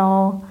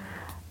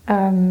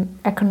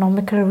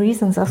 economical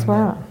reasons as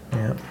well.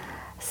 Yeah.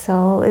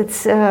 So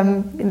it's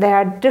there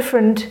are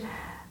different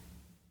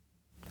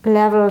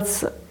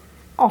levels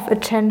of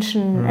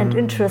attention and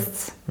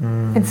interests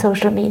in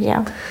social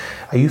media.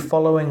 Are you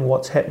following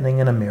what's happening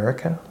in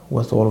America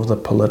with all of the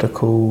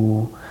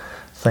political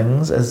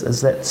things?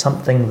 Is that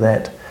something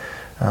that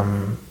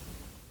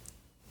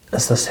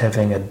is this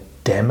having a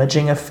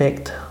damaging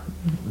effect?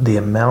 The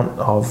amount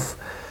of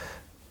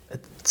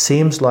it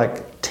seems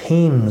like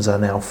teams are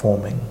now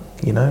forming.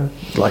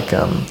 Like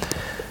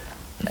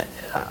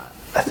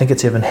I think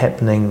it's even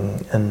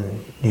happening in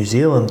New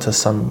Zealand to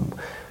some.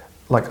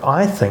 Like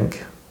I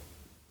think,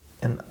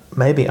 and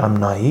maybe I'm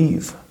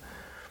naive,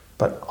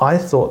 but I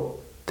thought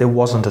there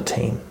wasn't a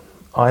team.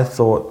 I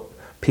thought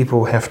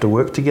people have to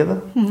work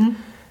together.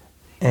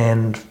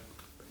 And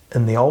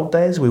in the old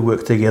days, we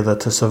worked together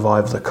to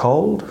survive the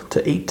cold, to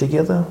eat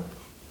together,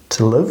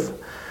 to live.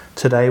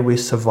 Today, we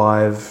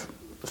survive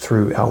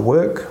through our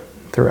work,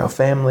 through our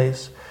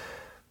families.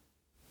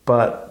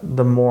 But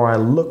the more I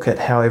look at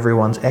how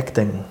everyone's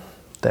acting,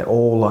 they're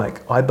all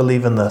like, I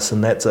believe in this,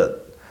 and that's it.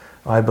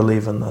 I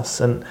believe in this.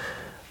 And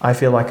I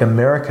feel like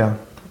America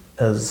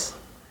is...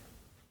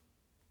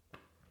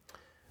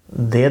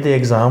 They're the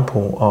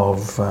example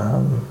of...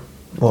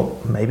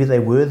 maybe they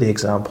were the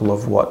example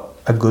of what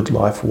a good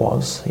life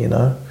was,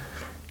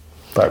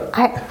 but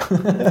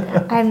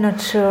I'm not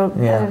sure.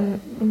 Yeah.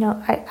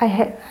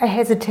 I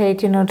hesitate,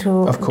 to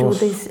do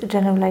these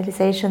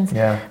generalizations.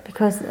 Yeah.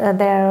 Because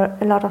there are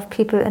a lot of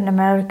people in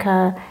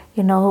America,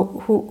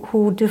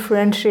 who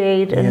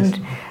differentiate. Yes. And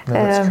no,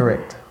 that's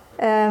correct.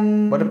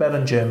 What about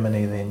in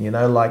Germany then?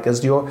 Like,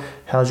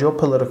 how's your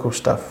political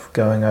stuff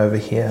going over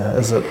here?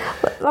 Is it?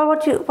 Well,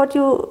 what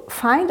you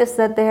find is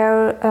that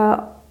there.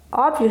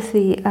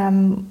 Obviously,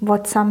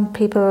 what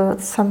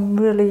some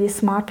really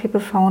smart people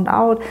found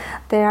out,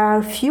 there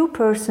are few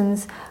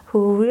persons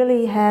who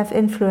really have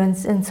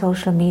influence in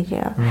social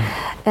media.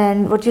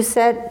 And what you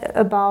said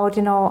about,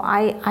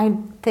 I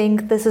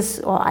think this is,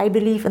 or I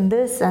believe in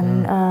this,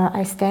 and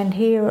I stand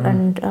here,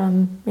 and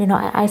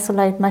I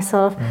isolate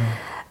myself.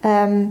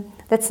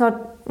 That's not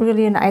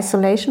really an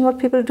isolation. What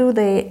people do,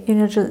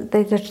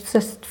 they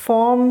just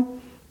form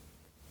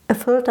a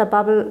filter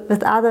bubble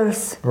with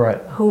others, right,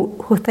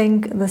 who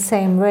think the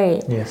same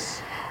way.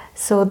 Yes.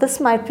 So this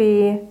might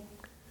be,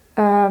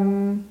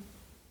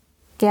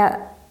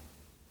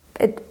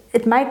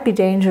 it might be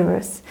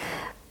dangerous,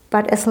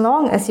 but as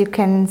long as you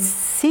can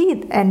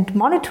see and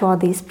monitor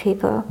these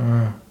people,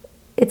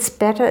 it's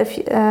better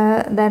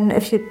than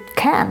if you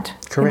can't.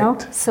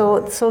 Correct.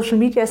 So social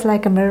media is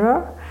like a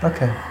mirror.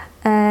 Okay.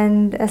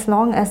 And as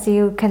long as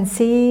you can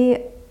see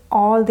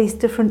all these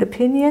different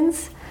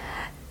opinions,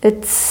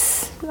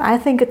 I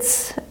think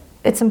it's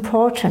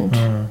important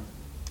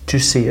to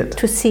see it.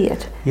 To see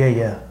it.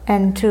 Yeah.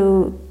 And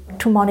to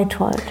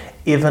monitor it.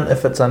 Even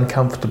if it's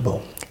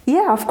uncomfortable.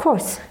 Yeah, of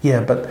course.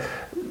 Yeah, but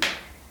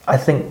I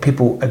think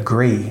people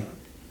agree,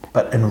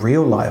 but in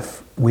real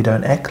life we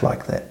don't act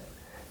like that.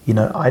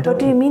 I don't. What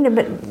do you mean?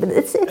 But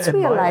it's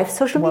real life.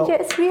 Social media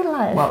is real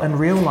life. Well, in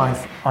real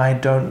life, I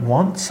don't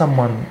want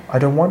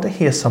to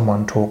hear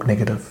someone talk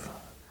negative.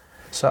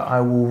 So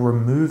I will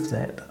remove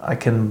that. I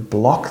can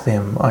block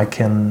them. I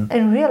can...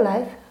 In real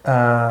life?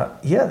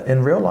 Yeah,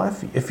 in real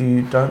life, if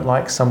you don't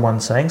like someone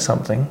saying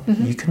something,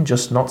 you can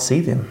just not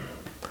see them.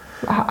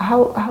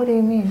 How do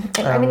you mean?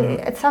 I mean,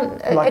 it's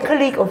a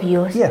colleague of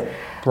yours. Yeah,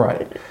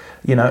 right.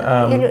 You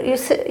know,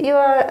 you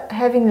are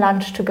having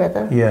lunch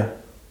together. Yeah.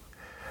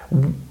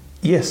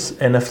 Yes,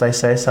 and if they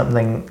say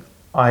something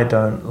I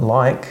don't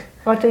like,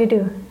 what do you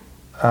do?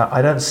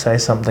 I don't say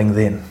something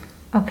then.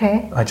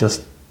 Okay. I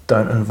just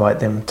don't invite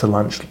them to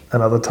lunch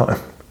another time.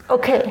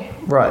 Okay.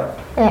 Right.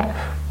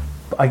 Yeah.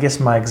 I guess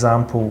my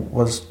example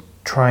was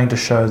trying to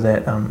show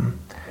that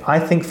I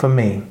think for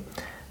me,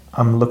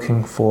 I'm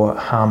looking for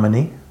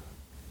harmony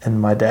in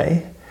my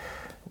day,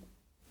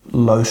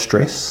 low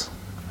stress.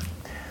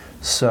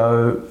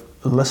 So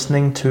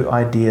listening to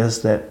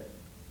ideas that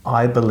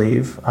I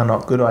believe are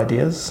not good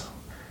ideas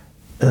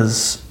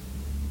is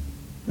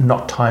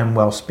not time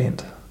well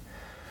spent.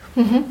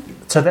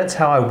 So that's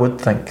how I would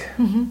think.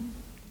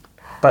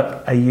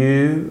 But are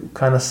you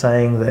kind of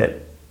saying that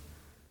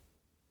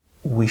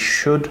we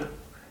should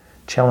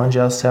challenge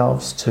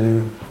ourselves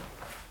to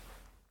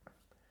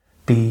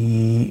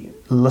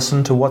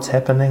listen to what's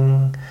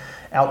happening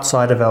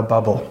outside of our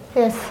bubble?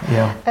 Yes.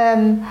 Yeah.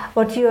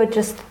 What you are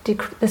just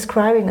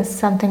describing is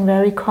something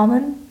very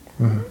common.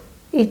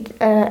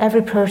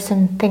 Every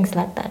person thinks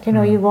like that. You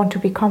know, you want to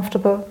be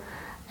comfortable,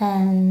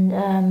 and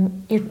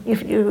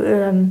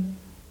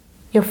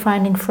you're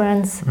finding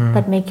friends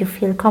that make you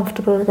feel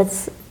comfortable.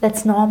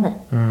 That's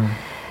normal.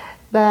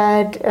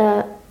 But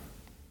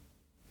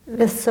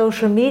with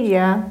social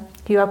media,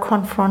 you are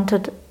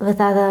confronted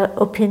with other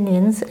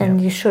opinions,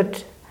 and you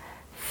should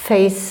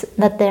face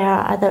that there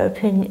are other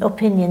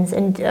opinions.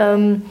 And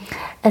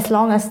as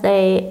long as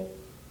they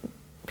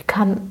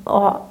become,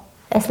 or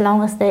as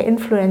long as they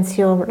influence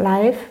your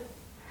life,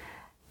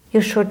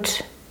 you should,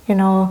 you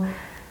know,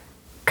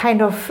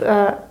 kind of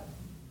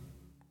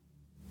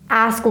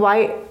ask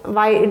why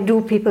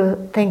do people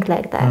think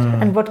like that,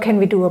 and what can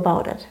we do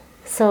about it.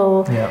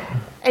 So,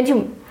 and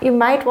you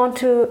might want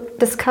to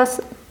discuss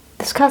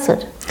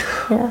it.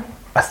 Yeah.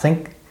 I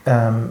think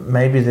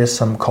maybe there's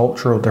some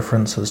cultural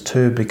differences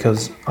too,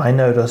 because I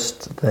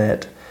noticed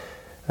that,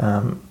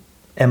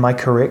 am I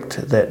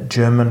correct, that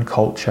German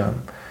culture,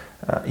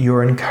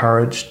 you're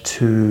encouraged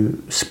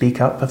to speak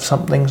up if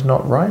something's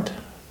not right?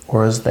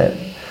 Or is that...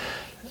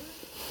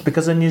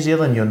 Because in New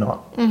Zealand you're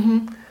not.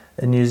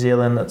 In New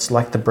Zealand it's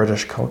like the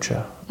British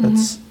culture.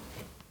 It's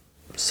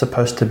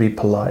supposed to be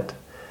polite.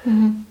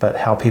 But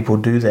how people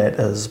do that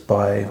is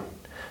by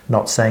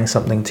not saying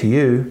something to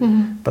you,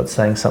 but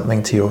saying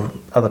something to your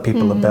other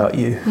people about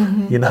you,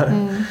 you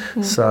know?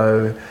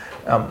 So,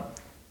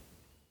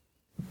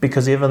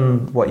 because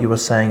even what you were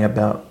saying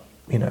about,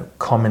 you know,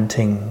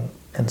 commenting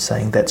and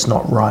saying that's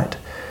not right,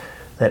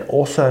 that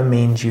also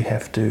means you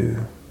have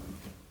to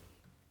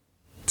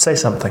say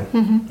something,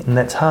 and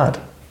that's hard.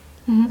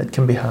 It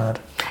can be hard.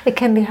 It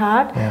can be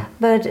hard,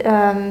 but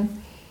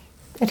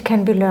it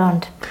can be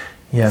learned.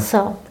 Yeah.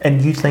 So.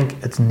 And you think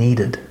it's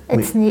needed?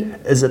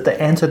 Is it the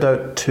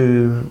antidote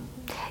to...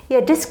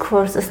 Yeah,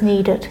 discourse is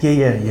needed.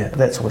 Yeah.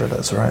 That's what it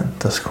is, right?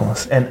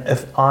 Discourse. And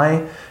if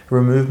I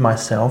remove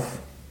myself,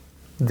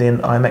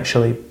 then I'm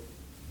actually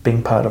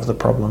being part of the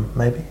problem,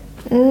 maybe?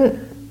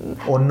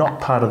 Or not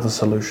part of the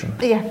solution.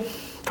 Yeah,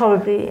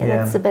 probably.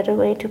 That's a better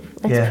way to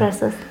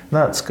express it.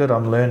 No, it's good.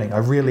 I'm learning. I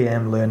really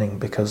am learning,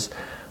 because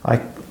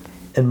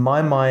in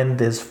my mind,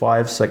 there's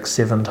 5, 6,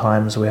 7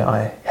 times where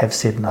I have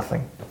said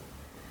nothing.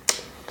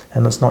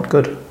 And it's not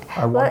good.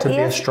 I want to be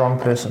a strong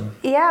person.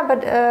 Yeah,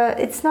 but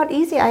it's not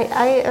easy.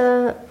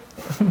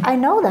 I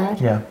know that.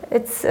 Yeah.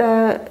 It's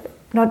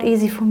not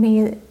easy for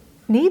me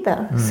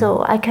neither.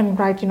 So I can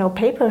write, you know,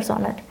 papers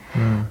on it.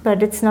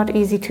 But it's not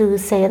easy to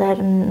say that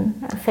in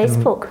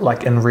Facebook.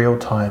 Like in real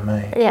time,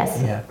 eh?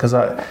 Yes. Yeah, because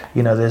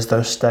you know, there's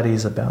those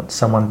studies about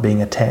someone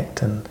being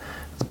attacked and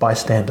the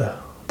bystander,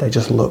 they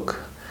just look.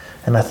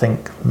 And I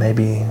think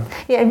maybe...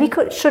 Yeah, and we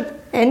should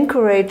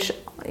encourage,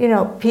 you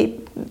know,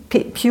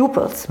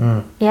 pupils.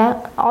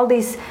 Yeah, all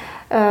these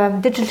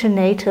digital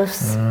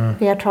natives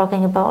we are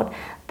talking about,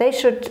 they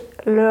should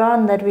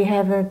learn that we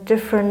have a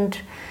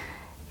different,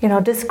 you know,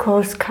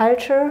 discourse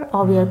culture,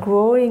 or we are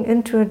growing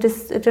into a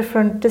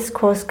different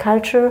discourse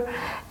culture,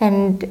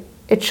 and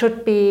it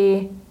should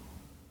be,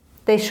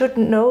 they should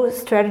know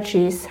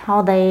strategies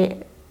how they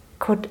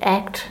could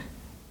act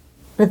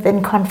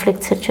within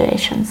conflict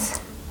situations.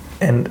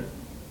 And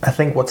I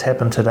think what's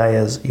happened today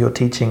is you're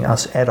teaching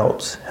us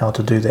adults how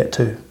to do that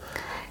too.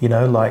 You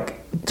know,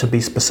 like to be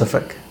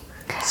specific,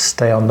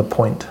 stay on the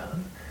point.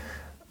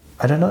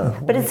 I don't know.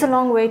 But it's a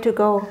long way to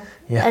go.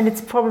 Yeah. And it's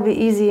probably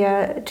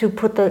easier to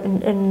put that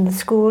in the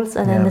schools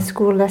and in the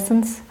school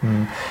lessons.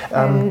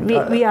 And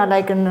we are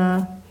like in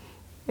a,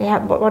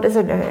 what is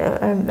it,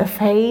 a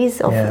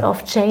phase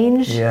of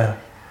change. Yeah,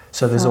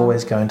 so there's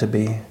always going to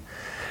be.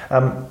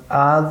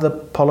 Are the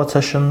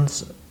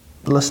politicians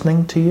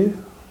listening to you?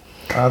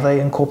 Are they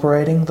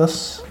incorporating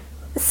this?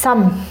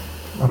 Some.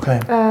 Okay.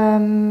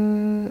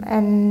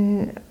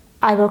 And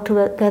I work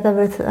together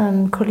with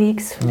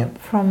colleagues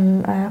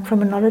from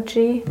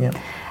criminology.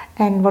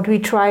 And what we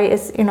try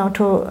is, you know,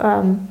 to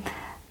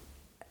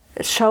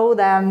show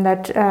them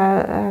that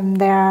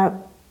there are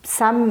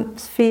some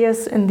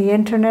spheres in the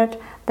internet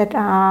that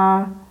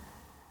are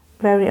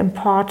very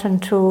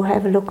important to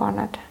have a look on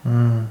it,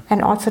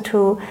 and also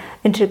to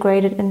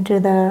integrate it into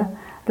the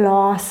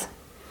laws.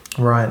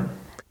 Right.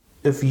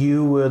 If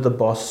you were the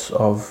boss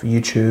of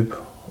YouTube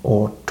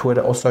or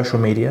Twitter or social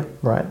media,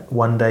 right,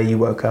 one day you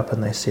woke up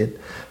and they said,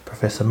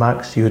 Professor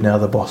Marks, you're now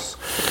the boss.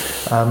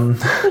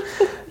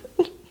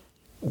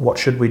 What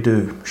should we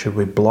do? Should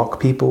we block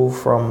people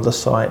from the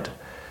site?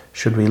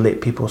 Should we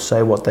let people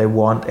say what they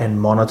want and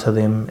monitor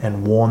them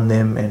and warn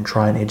them and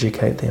try and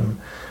educate them?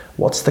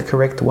 What's the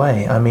correct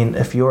way? I mean,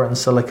 if you're in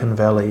Silicon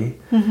Valley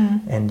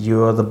and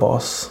you're the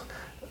boss,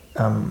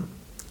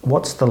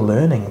 what's the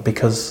learning?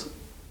 Because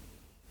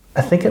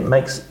I think it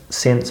makes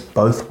sense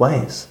both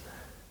ways.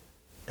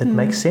 It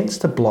makes sense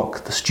to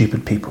block the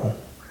stupid people.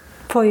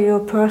 For your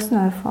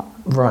personal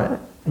Right.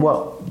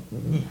 Well,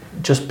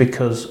 just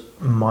because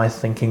my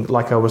thinking,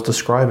 like I was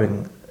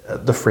describing,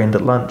 the friend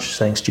at lunch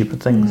saying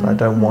stupid things, I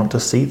don't want to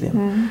see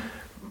them.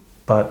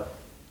 But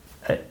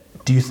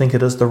do you think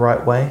it is the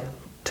right way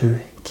to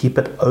keep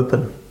it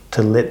open,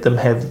 to let them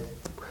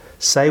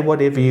say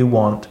whatever you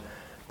want,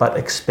 but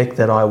expect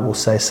that I will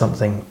say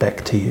something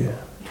back to you?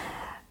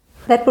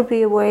 That would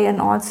be a way, and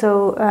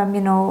also,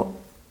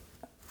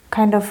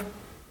 kind of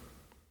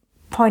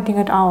pointing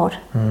it out.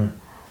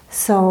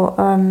 So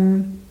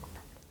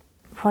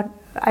what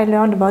I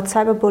learned about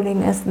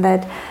cyberbullying is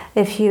that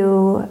if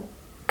you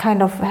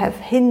kind of have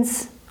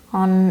hints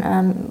on,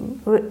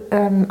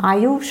 are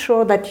you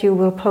sure that you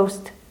will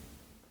post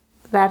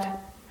that?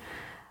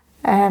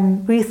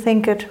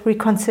 Rethink it,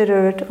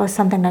 reconsider it, or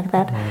something like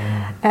that.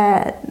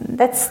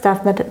 That's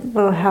stuff that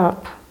will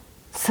help.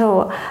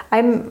 So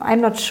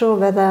I'm not sure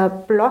whether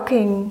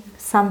blocking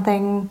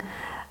something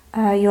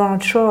you're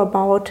not sure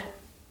about,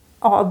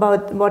 or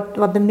about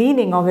what the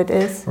meaning of it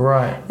is,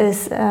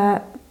 is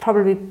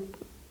probably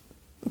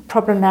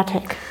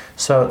problematic.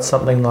 So it's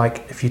something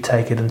like, if you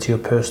take it into your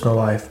personal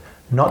life,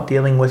 not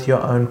dealing with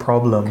your own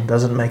problem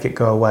doesn't make it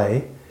go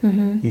away.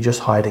 You're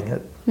just hiding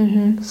it.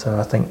 So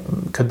I think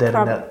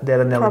that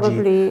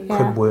analogy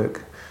could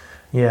work.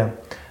 Yeah.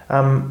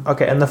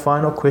 Okay, and the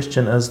final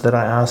question is that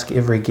I ask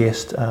every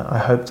guest. I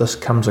hope this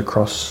comes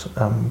across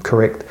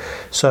correct.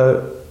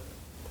 So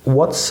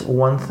what's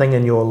one thing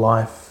in your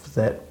life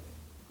that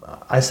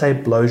I say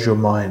blows your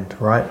mind,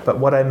 right? But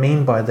what I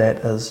mean by that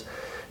is,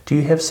 do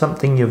you have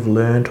something you've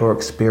learned or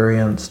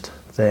experienced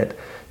that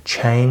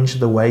changed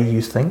the way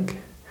you think,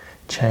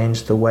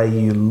 changed the way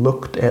you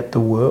looked at the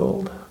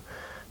world?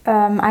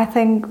 I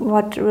think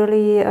what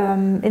really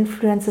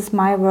influences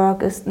my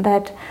work is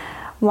that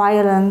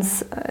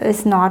violence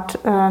is not,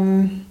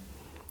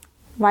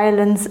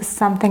 violence is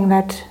something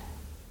that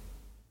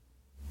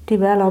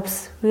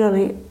develops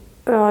really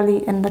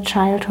early in the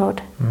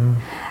childhood.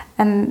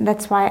 And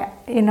that's why,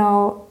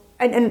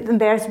 and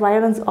there's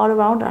violence all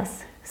around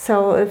us.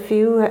 So if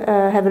you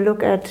have a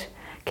look at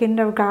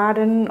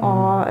kindergarten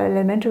or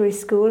elementary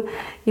school,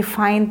 you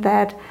find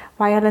that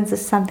violence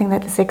is something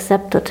that is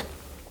accepted.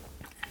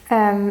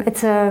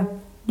 It's a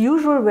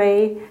usual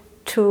way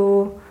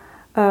to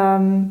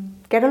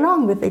get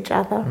along with each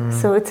other.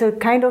 So it's a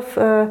kind of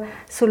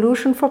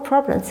solution for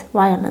problems,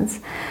 violence.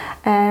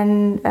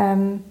 And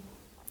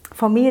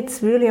for me,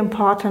 it's really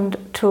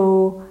important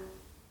to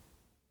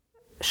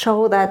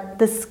show that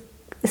this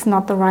is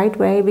not the right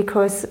way,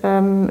 because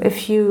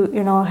if you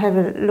have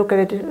a look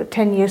at it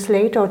 10 years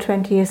later or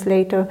 20 years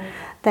later,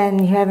 then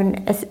you have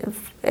an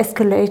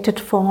escalated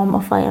form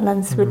of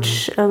violence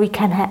which we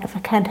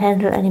can't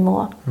handle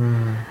anymore.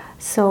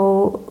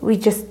 So we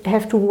just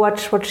have to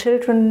watch what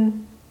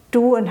children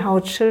do and how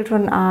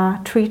children are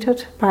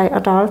treated by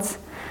adults,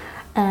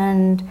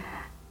 and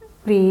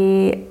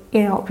we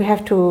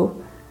have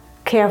to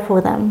care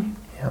for them,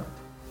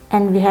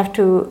 and we have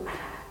to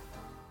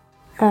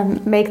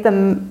make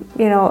them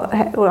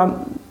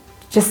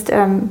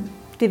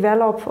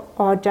develop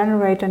or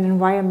generate an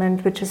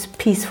environment which is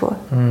peaceful.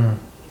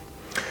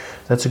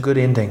 That's a good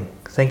ending.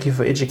 Thank you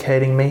for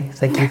educating me.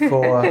 Thank you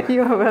for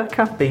you are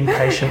welcome. Being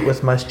patient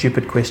with my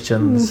stupid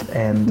questions,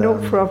 and no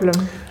problem.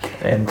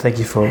 And thank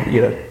you for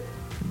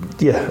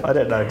I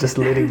don't know, just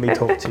letting me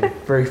talk to you.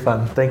 Very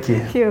fun. Thank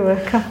you. You're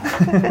welcome.